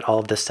Origin will get all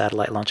of this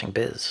satellite launching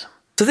biz.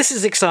 So this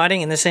is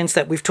exciting in the sense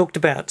that we've talked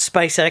about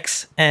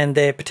SpaceX and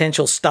their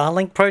potential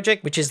Starlink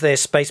project, which is their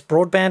space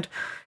broadband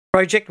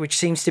project, which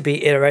seems to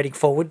be iterating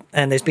forward.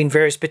 And there's been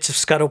various bits of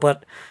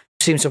scuttlebutt.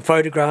 Seen some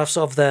photographs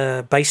of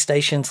the base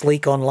stations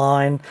leak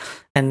online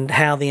and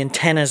how the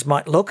antennas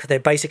might look. They're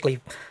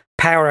basically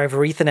power over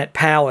Ethernet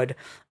powered,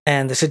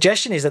 and the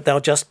suggestion is that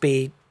they'll just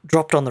be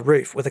dropped on the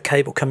roof with a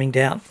cable coming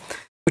down,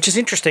 which is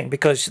interesting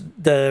because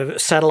the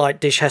satellite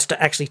dish has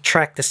to actually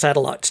track the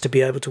satellites to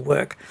be able to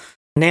work.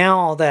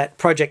 Now that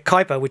Project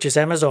Kuiper, which is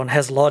Amazon,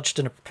 has lodged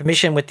a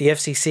permission with the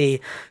FCC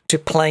to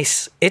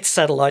place its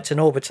satellites in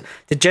orbit,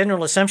 the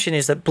general assumption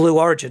is that Blue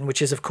Origin,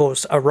 which is, of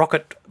course, a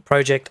rocket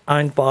project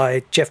owned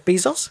by Jeff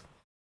Bezos,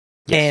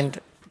 yes. And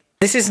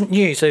this isn't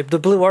new. So the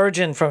Blue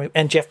Origin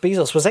and Jeff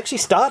Bezos was actually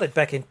started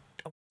back in,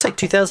 say,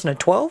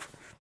 2012.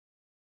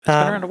 It's been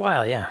around a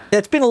while, yeah.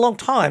 It's been a long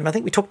time. I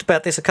think we talked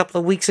about this a couple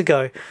of weeks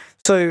ago.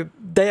 So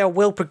they are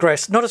well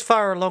progressed. Not as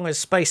far along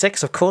as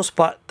SpaceX, of course,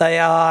 but they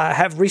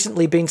have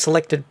recently been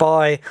selected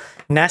by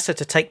NASA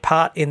to take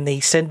part in the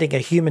Sending a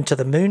Human to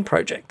the Moon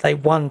project. They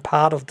won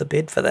part of the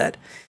bid for that.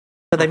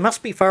 So they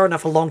must be far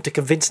enough along to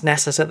convince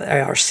NASA that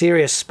they are a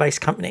serious space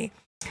company.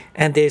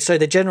 And so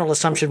the general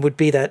assumption would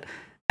be that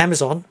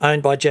Amazon,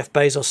 owned by Jeff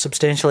Bezos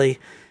substantially,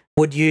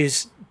 would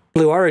use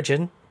Blue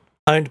Origin,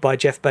 owned by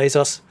Jeff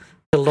Bezos,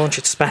 to launch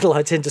its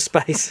satellites into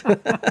space.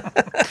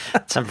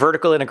 Some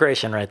vertical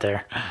integration right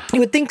there. You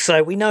would think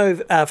so. We know,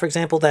 for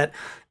example, that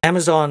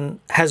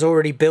Amazon has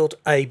already built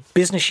a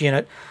business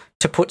unit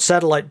to put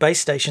satellite base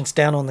stations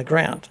down on the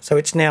ground. So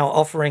it's now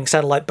offering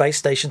satellite base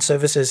station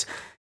services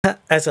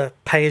as a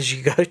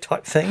pay-as-you-go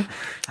type thing.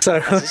 So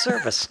as a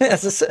service.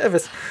 As a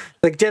service.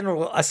 The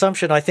general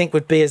assumption, I think,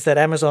 would be is that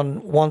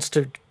Amazon wants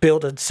to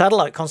build a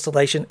satellite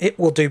constellation. It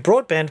will do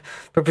broadband,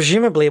 but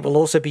presumably it will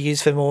also be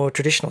used for more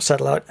traditional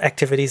satellite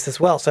activities as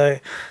well. So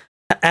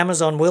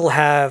Amazon will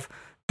have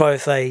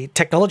both a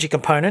technology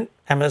component,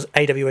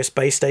 AWS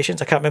base stations.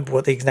 I can't remember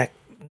what the exact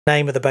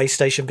name of the base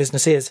station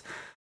business is,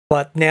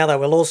 but now they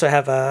will also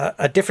have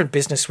a different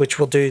business which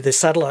will do the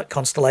satellite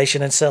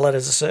constellation and sell it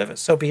as a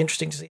service. So it'll be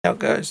interesting to see how it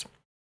goes.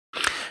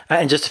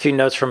 And just a few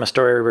notes from a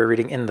story we were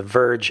reading in The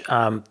Verge.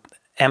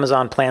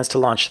 Amazon plans to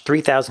launch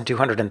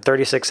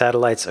 3,236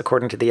 satellites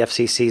according to the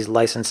FCC's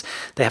license.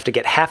 They have to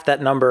get half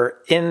that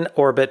number in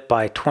orbit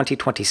by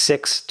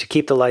 2026 to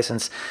keep the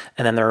license,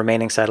 and then the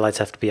remaining satellites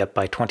have to be up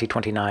by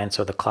 2029,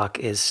 so the clock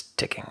is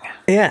ticking.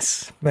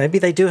 Yes, maybe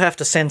they do have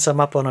to send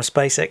some up on a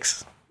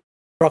SpaceX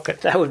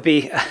rocket. That would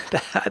be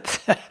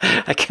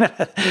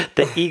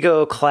the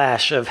ego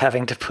clash of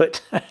having to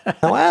put.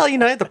 Well,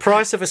 the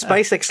price of a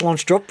SpaceX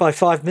launch dropped by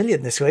 $5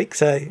 million this week,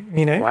 so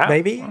wow.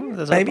 maybe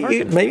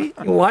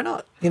why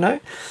not?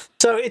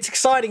 So it's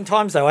exciting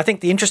times, though. I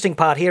think the interesting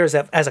part here is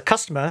that as a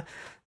customer,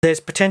 there's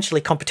potentially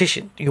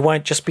competition. You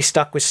won't just be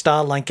stuck with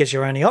Starlink as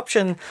your only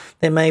option.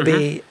 There may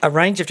be a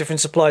range of different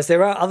suppliers.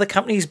 There are other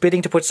companies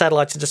bidding to put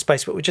satellites into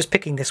space, but we're just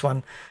picking this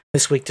one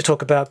this week to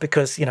talk about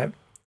because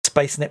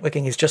space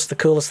networking is just the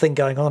coolest thing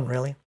going on,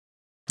 really.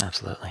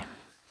 Absolutely.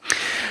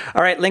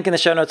 All right, link in the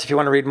show notes if you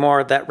want to read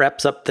more. That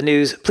wraps up the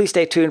news. Please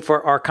stay tuned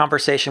for our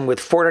conversation with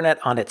Fortinet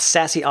on its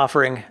SASE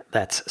offering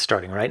that's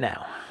starting right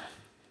now.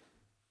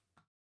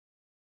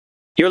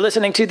 You're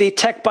listening to the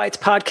Tech Bytes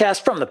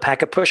podcast from the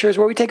Packet Pushers,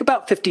 where we take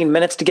about 15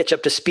 minutes to get you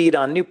up to speed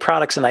on new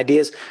products and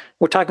ideas.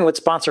 We're talking with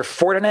sponsor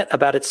Fortinet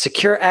about its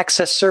Secure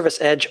Access Service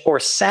Edge, or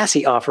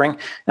SASE offering.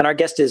 And our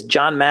guest is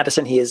John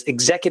Madison. He is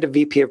Executive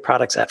VP of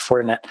Products at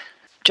Fortinet.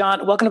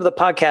 John, welcome to the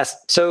podcast.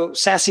 So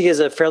SASE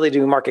is a fairly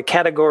new market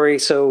category.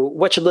 So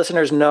what should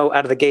listeners know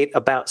out of the gate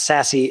about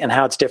SASE and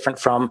how it's different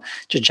from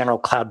just general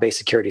cloud-based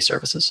security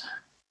services?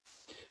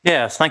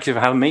 Yes, thank you for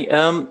having me.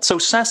 So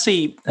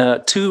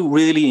SASE, two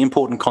really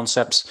important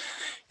concepts.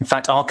 In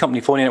fact, our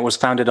company, Fortinet, was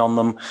founded on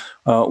them.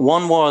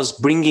 One was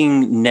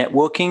bringing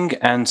networking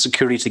and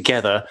security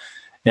together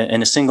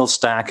in a single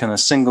stack and a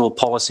single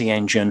policy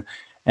engine.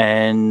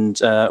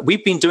 And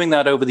we've been doing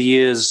that over the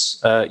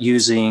years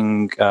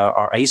using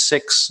our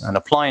ASICs and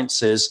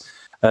appliances.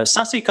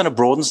 SASE kind of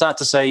broadens that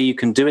to say you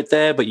can do it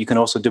there, but you can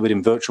also do it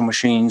in virtual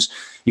machines.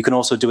 You can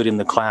also do it in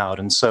the cloud.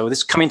 And so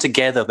this coming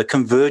together, the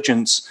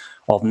convergence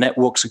of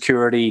network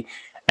security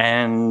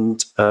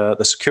and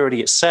the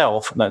security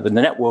itself, the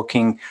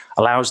networking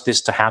allows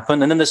this to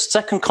happen. And then the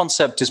second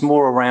concept is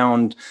more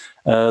around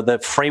the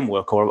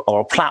framework or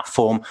a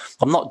platform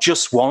of not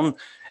just one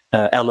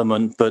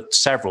element, but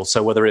several.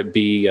 So whether it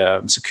be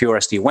secure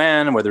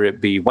SD-WAN, whether it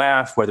be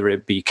WAF, whether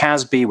it be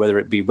CASB, whether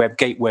it be web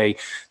gateway,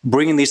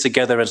 bringing these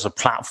together as a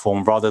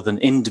platform rather than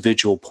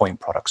individual point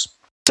products.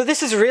 So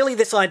this is really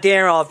this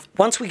idea of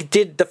once we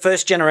did the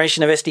first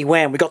generation of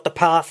SD-WAN, we got the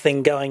path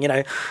thing going,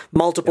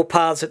 multiple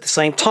paths at the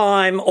same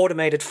time,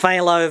 automated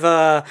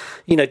failover,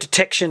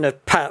 detection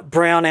of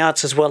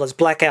brownouts as well as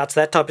blackouts,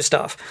 that type of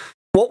stuff.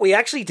 what we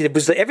actually did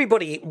was that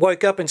everybody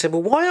woke up and said,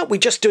 well, why aren't we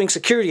just doing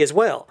security as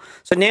well?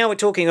 So now we're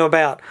talking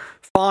about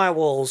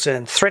firewalls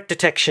and threat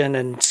detection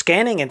and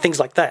scanning and things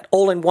like that,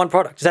 all in one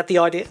product. Is that the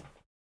idea?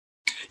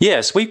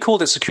 Yes, we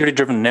called it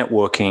security-driven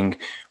networking,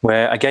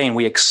 where, again,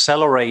 we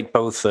accelerate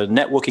both the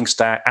networking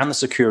stack and the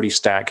security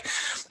stack.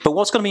 But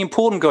what's going to be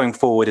important going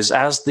forward is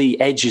as the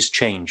edges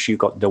change, you've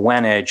got the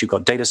WAN edge, you've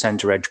got data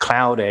center edge,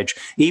 cloud edge,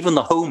 even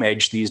the home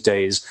edge these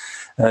days,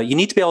 you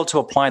need to be able to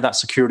apply that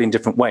security in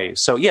different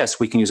ways. So, yes,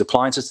 we can use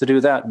appliances to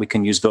do that. We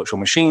can use virtual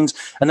machines.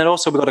 And then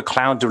also we've got a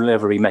cloud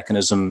delivery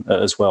mechanism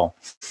as well.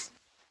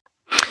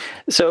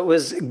 So it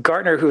was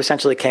Gartner who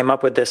essentially came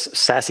up with this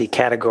SASE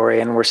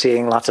category, and we're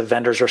seeing lots of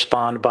vendors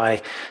respond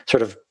by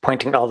sort of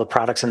pointing to all the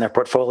products in their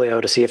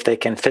portfolio to see if they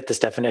can fit this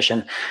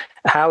definition.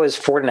 How is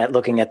Fortinet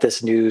looking at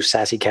this new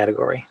SASE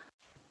category?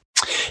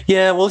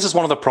 Yeah, well, this is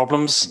one of the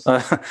problems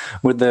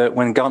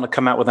when Gartner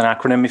come out with an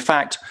acronym. In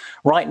fact,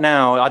 right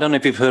now, I don't know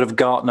if you've heard of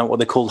Gartner, what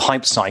they call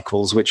hype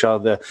cycles, which are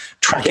the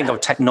tracking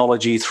of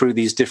technology through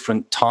these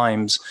different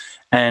times.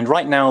 And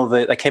right now,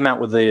 they came out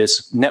with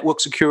this network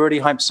security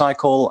hype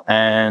cycle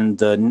and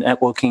the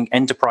networking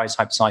enterprise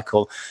hype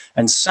cycle.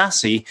 And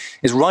SASE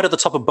is right at the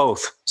top of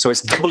both. So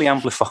it's doubly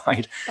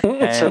amplified.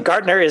 So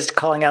Gartner is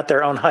calling out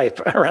their own hype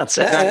around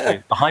SASE.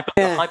 Exactly. The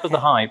hype of the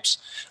hypes.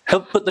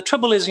 But the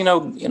trouble is,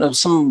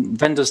 some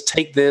vendors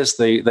take this,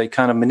 they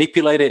kind of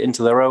manipulate it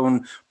into their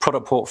own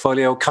product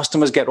portfolio.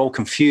 Customers get all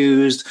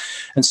confused.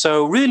 And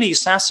so really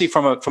SASE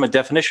from a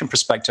definition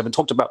perspective, I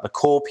talked about the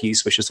core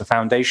piece, which is the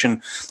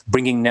foundation,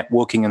 bringing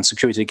networking and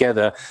security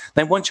together.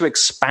 Then once you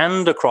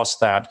expand across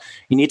that,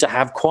 you need to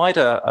have quite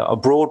a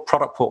broad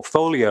product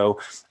portfolio,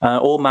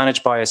 all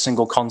managed by a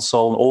single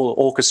console, all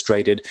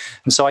orchestrated.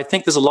 And so I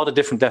think there's a lot of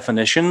different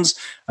definitions.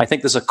 I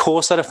think there's a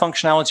core set of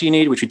functionality you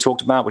need, which we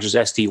talked about, which is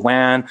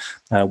SD-WAN,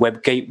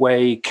 web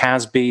gateway,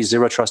 CASB,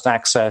 zero trust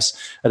access,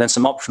 and then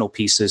some optional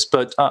pieces.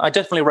 But I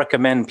definitely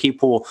recommend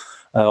people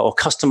or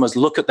customers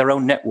look at their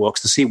own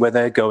networks to see where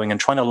they're going and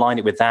trying to align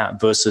it with that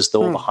versus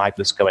all the hype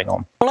that's going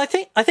on. Well, I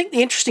think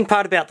the interesting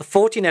part about the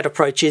Fortinet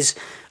approach is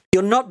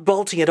you're not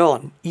bolting it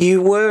on.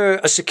 You were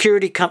a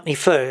security company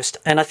first,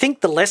 and I think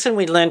the lesson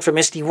we learned from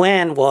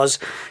SD-WAN was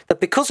that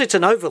because it's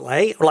an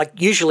overlay, like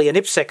usually an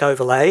IPsec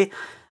overlay,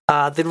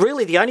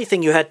 really the only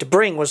thing you had to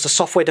bring was the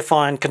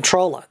software-defined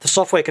controller, the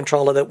software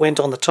controller that went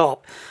on the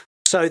top,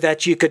 so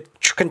that you could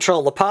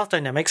control the path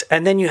dynamics,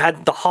 and then you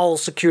had the whole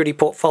security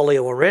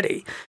portfolio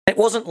already. It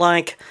wasn't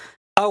like,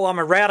 oh, I'm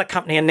a router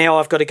company and now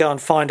I've got to go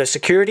and find a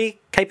security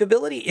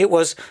capability. It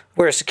was,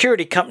 we're a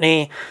security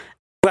company,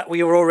 but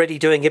we were already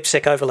doing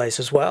IPsec overlays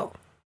as well.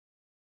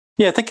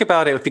 Yeah, think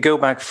about it. If you go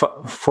back 4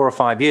 or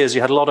 5 years,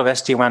 you had a lot of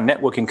SD-WAN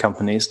networking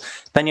companies.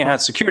 Then you had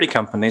security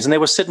companies, and they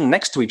were sitting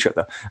next to each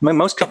other. I mean,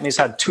 most companies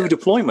had two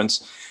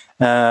deployments.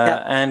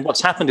 And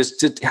what's happened is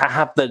to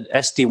have the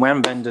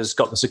SD-WAN vendors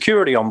got the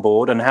security on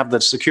board and have the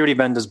security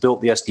vendors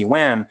built the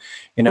SD-WAN.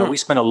 We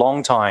spent a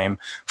long time,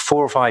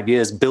 4 or 5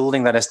 years,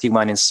 building that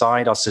SD-WAN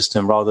inside our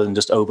system rather than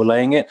just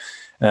overlaying it,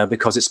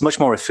 because it's much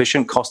more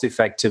efficient,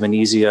 cost-effective, and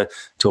easier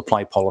to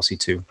apply policy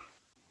to.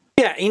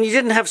 Yeah, and you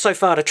didn't have so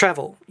far to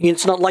travel.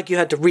 It's not like you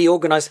had to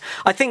reorganize.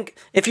 I think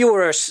if you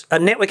were a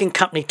networking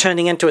company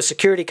turning into a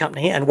security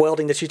company and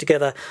welding the two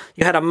together,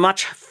 you had a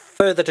much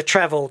further to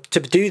travel to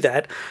do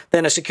that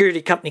than a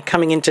security company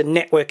coming into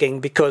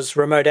networking because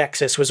remote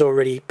access was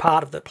already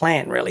part of the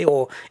plan, really,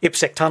 or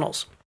IPsec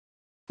tunnels.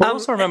 Well,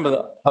 also remember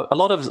that a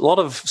lot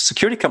of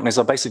security companies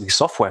are basically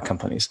software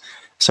companies.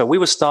 So we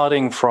were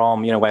starting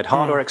from, we had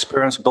hardware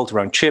experience, we built our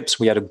own chips,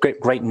 we had a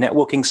great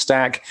networking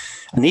stack,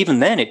 and even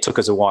then it took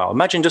us a while.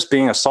 Imagine just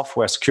being a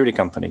software security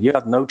company. You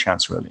had no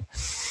chance, really.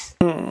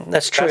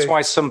 That's true. That's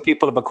why some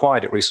people have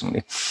acquired it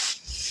recently.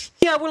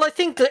 Yeah, well, I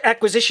think the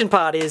acquisition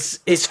part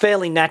is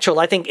fairly natural.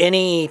 I think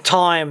any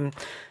time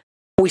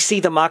we see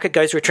the market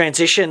go through a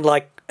transition,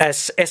 like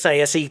as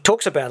SASE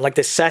talks about, like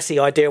this SASE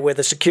idea where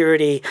the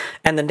security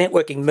and the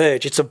networking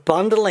merge, it's a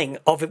bundling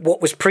of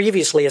what was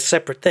previously a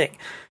separate thing.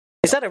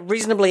 Is that a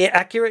reasonably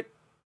accurate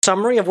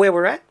summary of where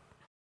we're at?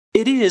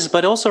 It is,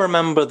 but also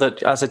remember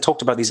that, as I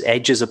talked about, these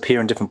edges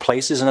appear in different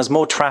places, and as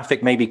more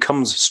traffic maybe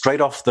comes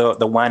straight off the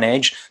WAN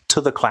edge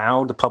to the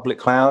cloud, the public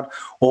cloud,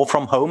 or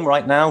from home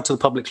right now to the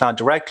public cloud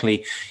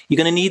directly, you're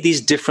going to need these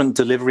different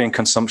delivery and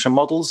consumption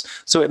models.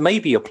 So it may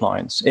be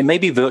appliance, it may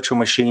be virtual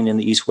machine in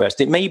the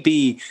east-west, it may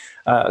be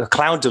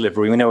cloud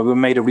delivery. We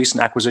made a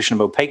recent acquisition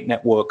of Opaque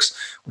Networks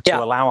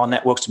to allow our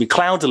networks to be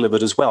cloud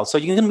delivered as well. So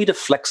you're going to need a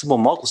flexible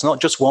model. It's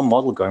not just one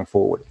model going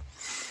forward.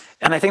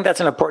 And I think that's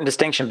an important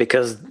distinction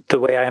because the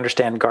way I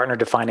understand Gartner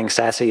defining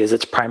SASE is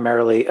it's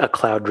primarily a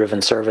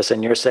cloud-driven service.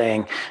 And you're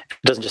saying it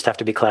doesn't just have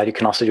to be cloud, you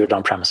can also do it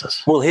on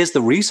premises. Well, here's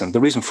the reason. The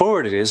reason for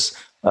it is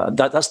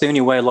that's the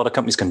only way a lot of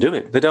companies can do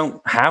it. They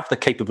don't have the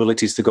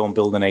capabilities to go and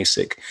build an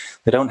ASIC.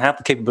 They don't have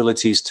the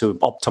capabilities to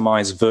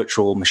optimize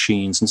virtual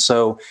machines. And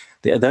so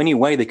the only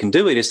way they can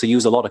do it is to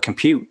use a lot of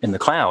compute in the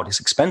cloud. It's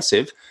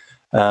expensive.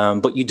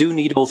 But you do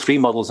need all three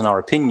models, in our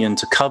opinion,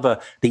 to cover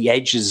the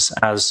edges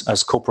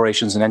as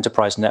corporations and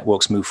enterprise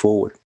networks move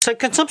forward. So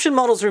consumption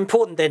models are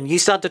important then. You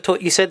started to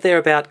talk, you said there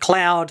about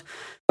cloud,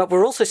 but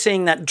we're also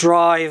seeing that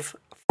drive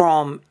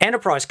from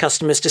enterprise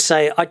customers to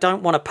say, I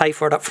don't want to pay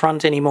for it up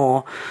front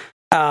anymore.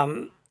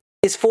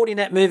 Is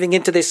Fortinet moving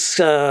into this,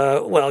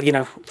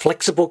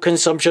 flexible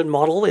consumption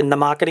model in the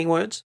marketing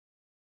words?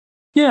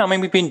 Yeah, I mean,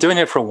 we've been doing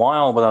it for a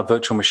while with our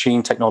virtual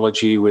machine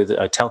technology, with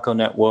telco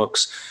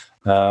networks,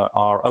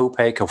 our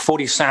OPEC or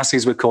 40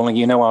 SASEs, we're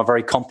calling, our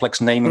very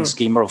complex naming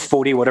schema of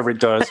 40, whatever it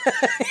does.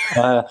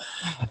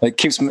 It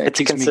keeps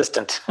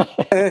consistent.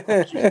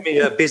 Keeps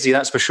me busy,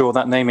 that's for sure,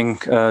 that naming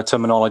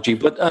terminology.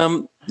 But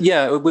the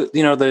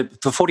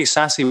 40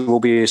 SASE will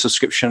be a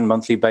subscription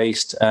monthly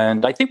based.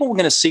 And I think what we're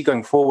going to see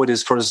going forward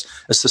is for us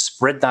to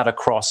spread that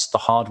across the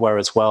hardware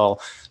as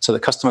well, so that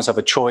customers have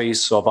a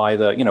choice of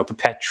either,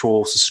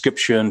 perpetual,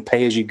 subscription,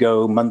 pay as you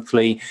go,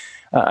 monthly.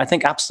 I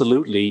think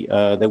absolutely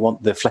they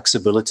want the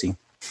flexibility.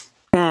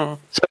 So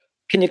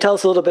can you tell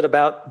us a little bit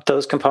about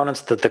those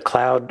components, the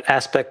cloud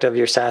aspect of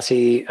your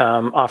SASE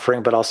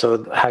offering, but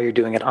also how you're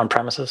doing it on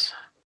premises?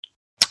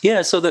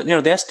 Yeah, so the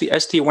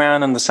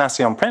SD-WAN and the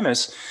SASE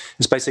on-premise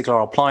is basically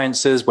our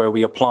appliances where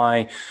we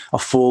apply a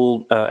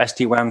full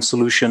SD-WAN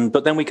solution,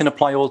 but then we can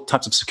apply all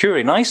types of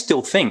security. And I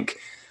still think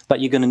that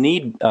you're going to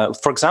need,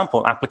 for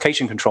example,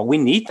 application control. We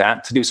need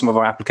that to do some of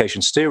our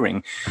application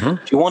steering.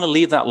 Mm-hmm. If you want to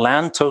leave that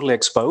LAN totally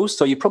exposed,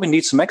 so you probably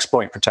need some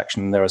exploit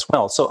protection in there as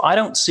well. So I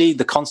don't see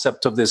the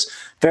concept of this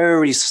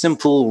very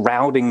simple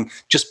routing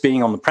just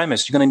being on the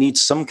premise. You're going to need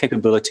some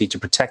capability to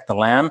protect the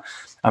LAN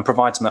and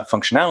provide some of that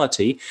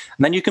functionality.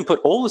 And then you can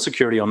put all the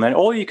security on there,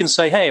 or you can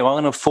say, hey, well,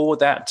 I'm going to forward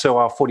that to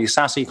our 40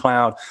 SASE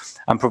cloud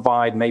and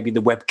provide maybe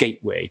the web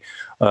gateway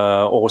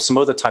or some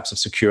other types of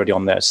security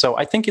on there. So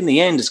I think in the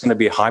end, it's going to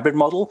be a hybrid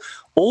model.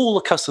 All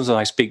the customers that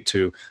I speak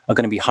to are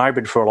going to be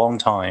hybrid for a long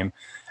time.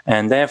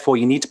 And therefore,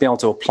 you need to be able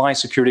to apply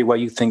security where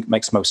you think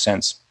makes most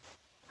sense.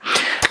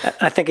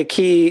 I think a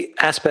key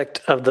aspect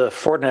of the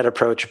Fortinet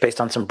approach,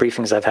 based on some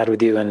briefings I've had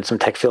with you and some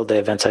Tech Field Day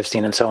events I've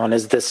seen and so on,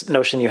 is this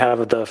notion you have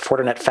of the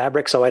Fortinet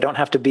fabric. So I don't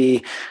have to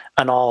be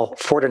an all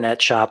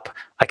Fortinet shop.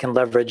 I can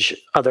leverage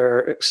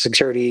other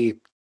security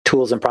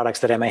tools and products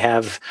that I may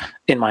have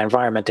in my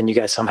environment, and you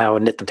guys somehow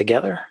knit them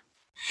together.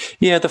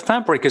 Yeah, the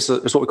fabric is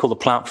what we call the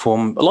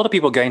platform. A lot of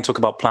people, again, talk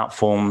about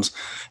platforms.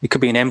 It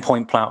could be an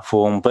endpoint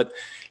platform, but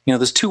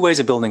there's two ways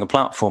of building a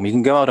platform. You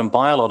can go out and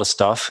buy a lot of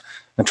stuff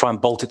and try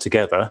and bolt it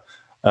together,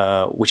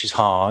 which is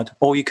hard,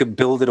 or you could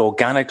build it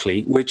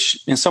organically,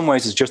 which in some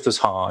ways is just as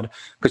hard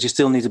because you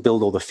still need to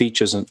build all the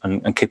features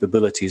and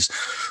capabilities.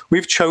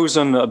 We've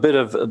chosen a bit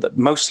of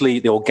mostly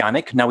the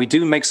organic. Now, we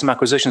do make some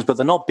acquisitions, but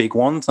they're not big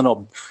ones. They're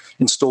not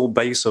installed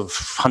base of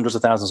hundreds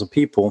of thousands of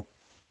people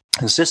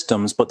and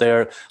systems, but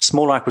they're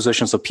small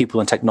acquisitions of people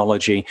and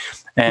technology.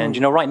 And,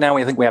 right now,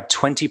 I think we have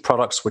 20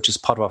 products, which is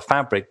part of our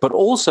fabric. But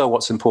also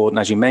what's important,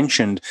 as you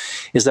mentioned,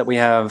 is that we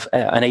have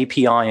an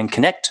API and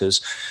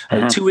connectors.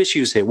 Two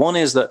issues here. One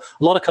is that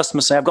a lot of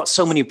customers say, I've got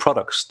so many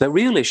products. The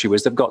real issue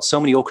is they've got so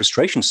many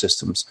orchestration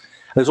systems.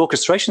 Those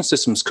orchestration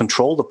systems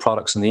control the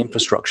products and the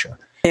infrastructure.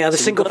 Yeah, the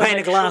single pane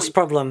of glass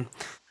problem.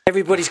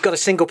 Everybody's got a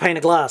single pane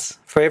of glass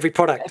for every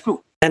product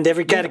and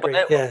every category.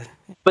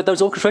 But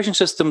those orchestration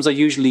systems are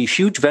usually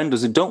huge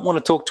vendors who don't want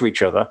to talk to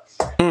each other.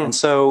 And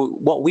so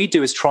what we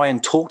do is try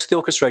and talk to the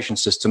orchestration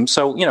system.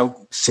 So,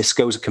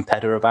 Cisco's a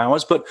competitor of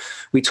ours, but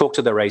we talk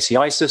to their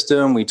ACI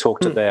system. We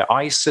talk to their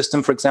ICE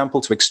system, for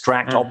example, to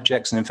extract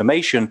objects and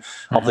information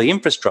of the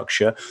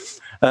infrastructure.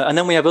 And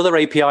then we have other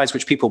APIs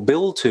which people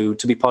build to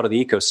be part of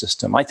the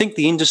ecosystem. I think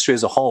the industry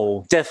as a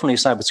whole, definitely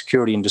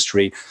cybersecurity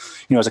industry,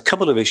 has a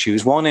couple of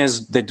issues. One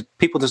is that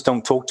people just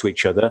don't talk to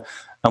each other,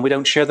 and we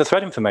don't share the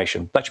threat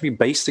information. That should be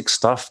basic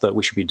stuff that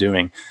we should be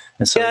doing.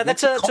 And so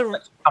that's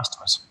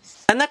customers.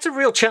 And that's a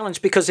real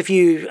challenge, because if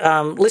you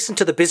listen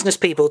to the business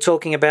people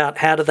talking about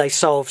how do they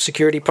solve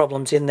security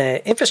problems in their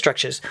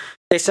infrastructures,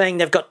 they're saying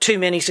they've got too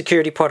many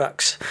security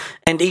products,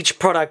 and each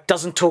product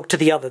doesn't talk to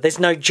the other. There's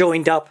no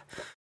joined up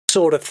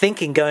sort of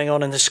thinking going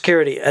on in the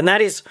security. And that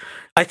is,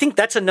 I think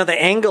that's another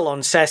angle on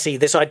SASE,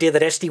 this idea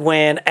that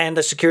SD-WAN and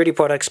the security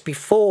products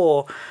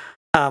before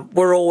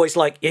were always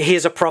like,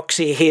 here's a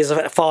proxy, here's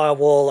a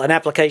firewall, an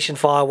application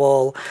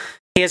firewall,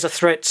 here's a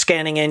threat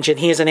scanning engine,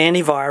 here's an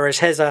antivirus,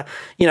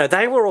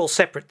 they were all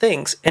separate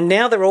things. And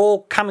now they're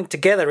all coming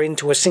together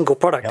into a single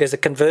product. Yep. There's a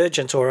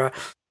convergence or a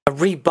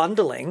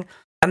rebundling.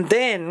 And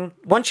then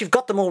once you've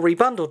got them all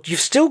rebundled,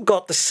 you've still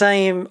got the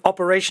same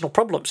operational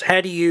problems.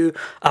 How do you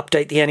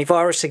update the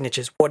antivirus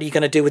signatures? What are you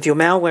going to do with your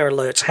malware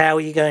alerts? How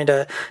are you going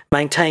to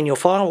maintain your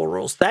firewall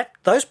rules?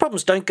 Those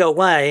problems don't go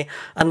away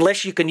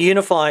unless you can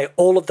unify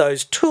all of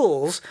those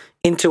tools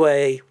into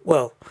a,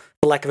 for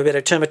lack of a better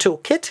term, a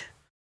toolkit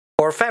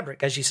or a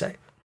fabric, as you say.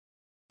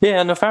 Yeah,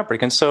 and the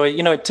fabric. And so,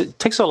 it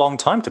takes a long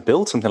time to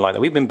build something like that.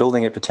 We've been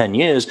building it for 10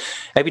 years.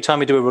 Every time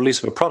we do a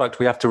release of a product,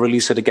 we have to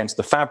release it against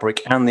the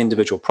fabric and the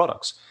individual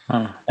products.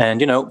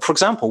 And, for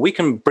example, we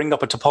can bring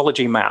up a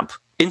topology map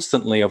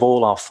instantly of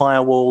all our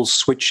firewalls,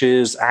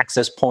 switches,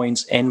 access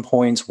points,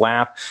 endpoints,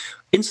 WAF.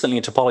 instantly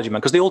a topology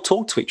map because they all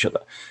talk to each other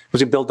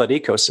because we build that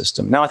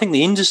ecosystem. Now, I think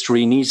the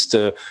industry needs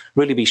to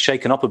really be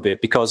shaken up a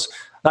bit because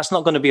that's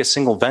not going to be a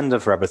single vendor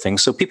for everything.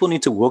 So people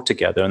need to work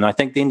together. And I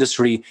think the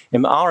industry,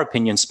 in our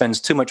opinion, spends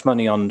too much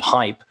money on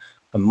hype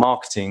and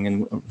marketing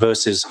and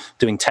versus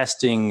doing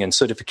testing and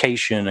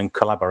certification and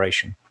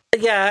collaboration.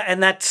 Yeah,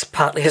 and that's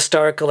partly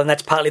historical and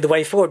that's partly the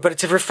way forward. But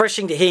it's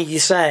refreshing to hear you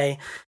say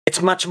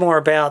it's much more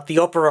about the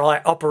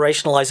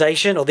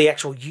operationalization or the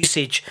actual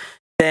usage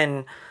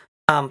than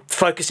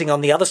focusing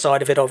on the other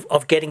side of it,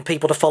 of getting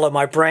people to follow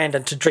my brand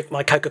and to drink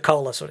my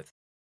Coca-Cola sort of thing.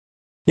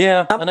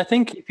 Yeah, and I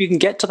think if you can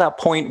get to that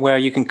point where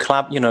you can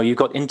you've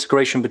got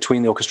integration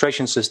between the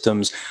orchestration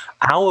systems,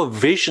 our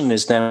vision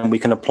is then we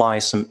can apply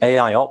some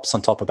AI ops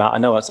on top of that. I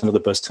know that's another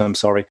buzz term,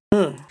 sorry,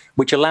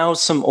 which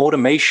allows some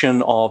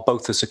automation of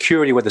both the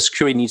security, where the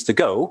security needs to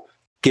go,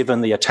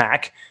 given the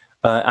attack,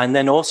 and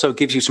then also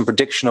gives you some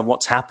prediction of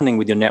what's happening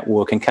with your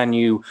network, and can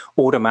you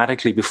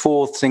automatically,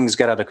 before things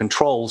get out of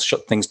control,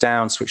 shut things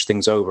down, switch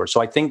things over.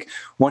 So I think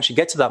once you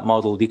get to that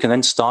model, you can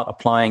then start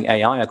applying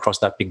AI across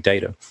that big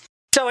data.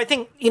 So I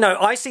think,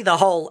 I see the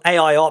whole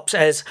AI ops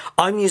as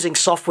I'm using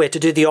software to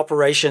do the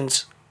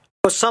operations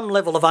for some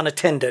level of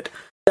unattended.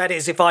 That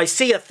is, if I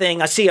see a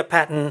thing, I see a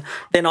pattern,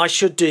 then I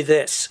should do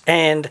this.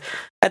 And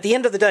at the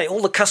end of the day,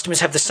 all the customers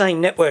have the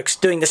same networks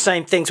doing the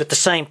same things with the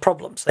same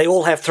problems. They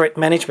all have threat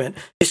management.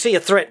 You see a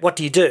threat, what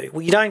do you do?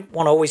 Well, you don't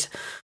want to always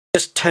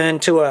just turn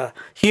to a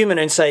human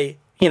and say,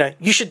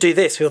 you should do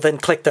this. Who'll then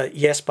click the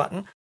yes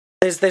button.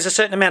 There's a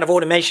certain amount of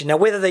automation. Now,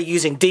 whether they're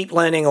using deep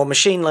learning or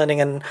machine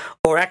learning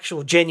or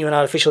actual genuine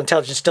artificial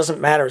intelligence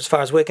doesn't matter as far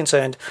as we're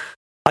concerned.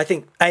 I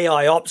think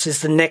AI ops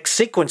is the next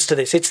sequence to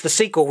this. It's the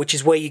sequel, which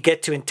is where you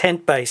get to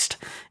intent-based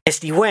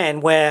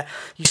SD-WAN, where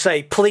you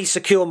say, please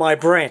secure my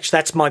branch.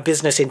 That's my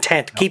business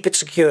intent. Keep it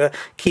secure,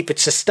 keep it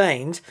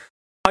sustained.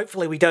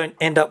 Hopefully we don't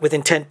end up with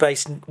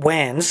intent-based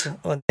WANs.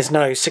 There's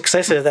no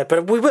successor to that,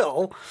 but we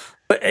will.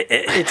 But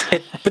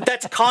but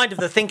that's kind of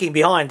the thinking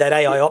behind that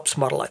AI ops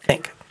model, I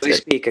think. As we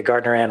speak, a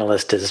Gartner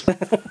analyst is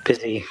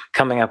busy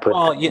coming up with.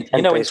 Well,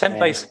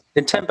 intent-based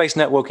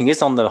networking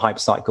is on the hype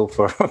cycle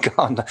for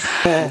Gartner.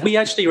 We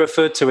actually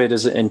refer to it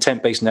as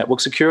intent-based network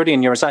security,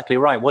 and you're exactly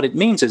right. What it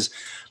means is,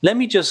 let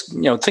me just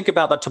think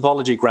about that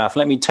topology graph.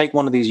 Let me take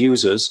one of these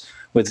users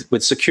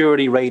with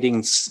security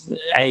ratings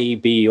A,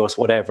 B, or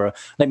whatever.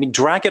 Let me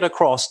drag it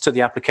across to the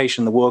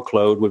application, the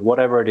workload with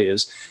whatever it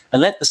is, and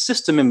let the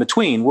system in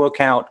between work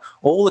out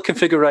all the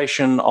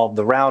configuration of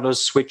the routers,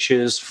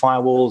 switches,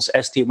 firewalls,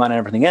 SD-WAN, and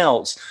everything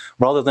else,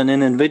 rather than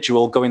an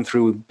individual going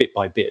through bit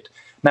by bit.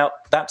 Now,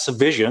 that's a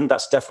vision.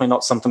 That's definitely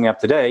not something we have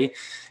today.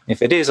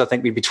 If it is, I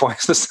think we'd be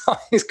twice the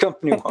size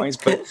company-wise.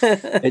 But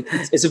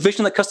it's a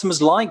vision that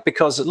customers like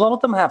because a lot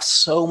of them have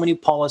so many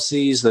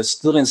policies. They're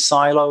still in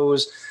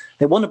silos.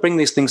 They want to bring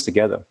these things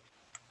together.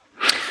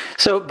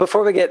 So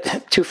before we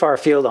get too far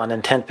afield on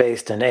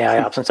intent-based and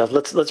AI ops and stuff,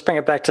 let's bring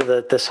it back to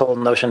this whole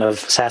notion of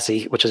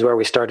SASE, which is where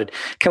we started.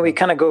 Can we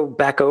kind of go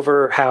back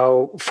over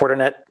how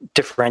Fortinet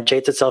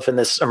differentiates itself in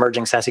this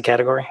emerging SASE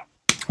category?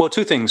 Well,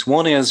 two things.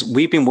 One is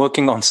we've been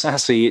working on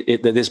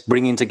SASE, this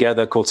bringing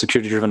together called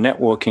security-driven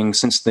networking,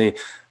 since the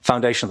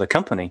foundation of the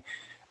company.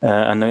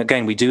 And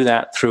again, we do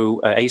that through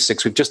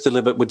ASICs. We're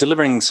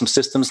delivering some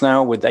systems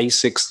now with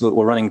ASICs that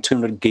we're running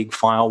 200 gig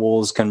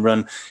firewalls, can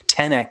run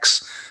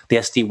 10x the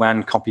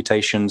SD-WAN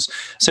computations.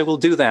 So we'll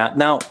do that.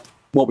 Now,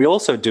 what we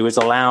also do is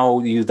allow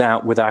you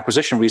that with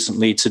acquisition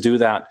recently to do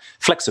that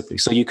flexibly.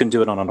 So you can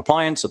do it on an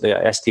appliance at the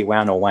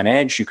SD-WAN or WAN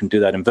edge. You can do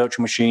that in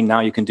virtual machine. Now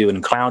you can do it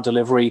in cloud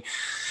delivery.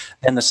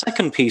 And the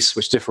second piece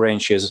which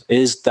differentiates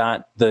is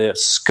that the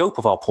scope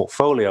of our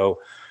portfolio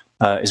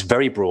is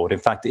very broad. In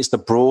fact, it's the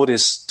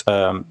broadest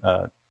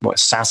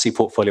SASE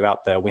portfolio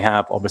out there. We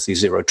have obviously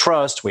Zero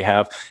Trust. We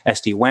have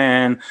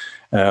SD-WAN.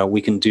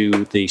 We can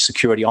do the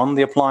security on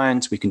the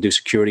appliance. We can do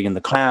security in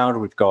the cloud.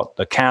 We've got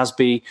the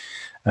CASB.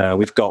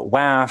 We've got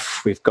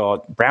WAF. We've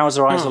got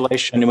browser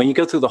isolation. And when you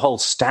go through the whole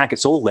stack,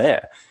 it's all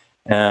there.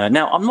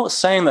 Now, I'm not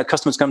saying that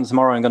customers come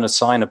tomorrow and going to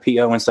sign a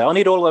PO and say, I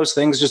need all those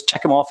things, just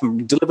check them off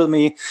and deliver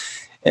me,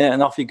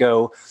 and off you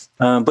go.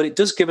 But it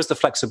does give us the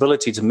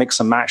flexibility to mix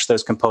and match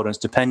those components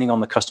depending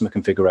on the customer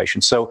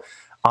configuration. So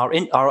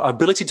our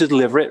ability to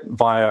deliver it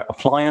via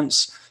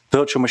appliance,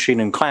 virtual machine,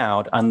 and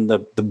cloud, and the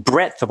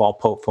breadth of our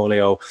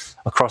portfolio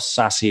across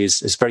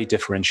SASE is very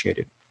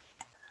differentiated.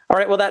 All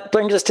right, well, that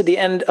brings us to the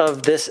end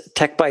of this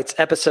Tech Bytes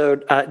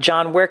episode.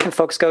 John, where can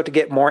folks go to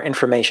get more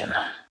information?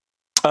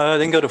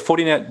 They can go to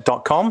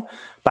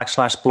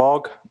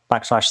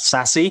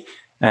fortinet.com/blog/SASE,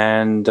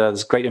 and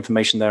there's great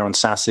information there on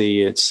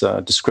SASE, its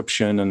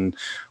description, and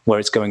where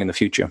it's going in the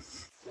future.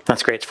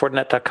 That's great. It's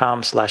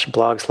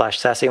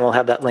fortinet.com/blog/SASE, and we'll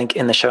have that link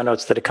in the show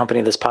notes that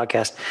accompany this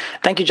podcast.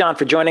 Thank you, John,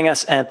 for joining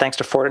us, and thanks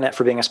to Fortinet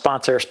for being a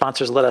sponsor.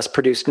 Sponsors let us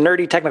produce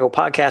nerdy technical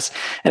podcasts,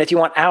 and if you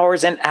want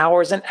hours and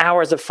hours and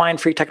hours of fine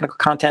free technical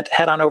content,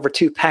 head on over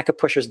to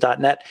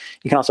packetpushers.net.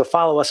 You can also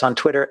follow us on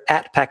Twitter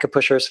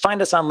 @packetpushers,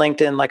 find us on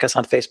LinkedIn, like us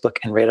on Facebook,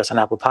 and rate us on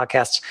Apple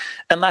Podcasts.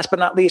 And last but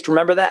not least,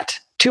 remember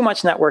that too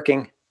much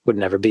networking would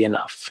never be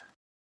enough.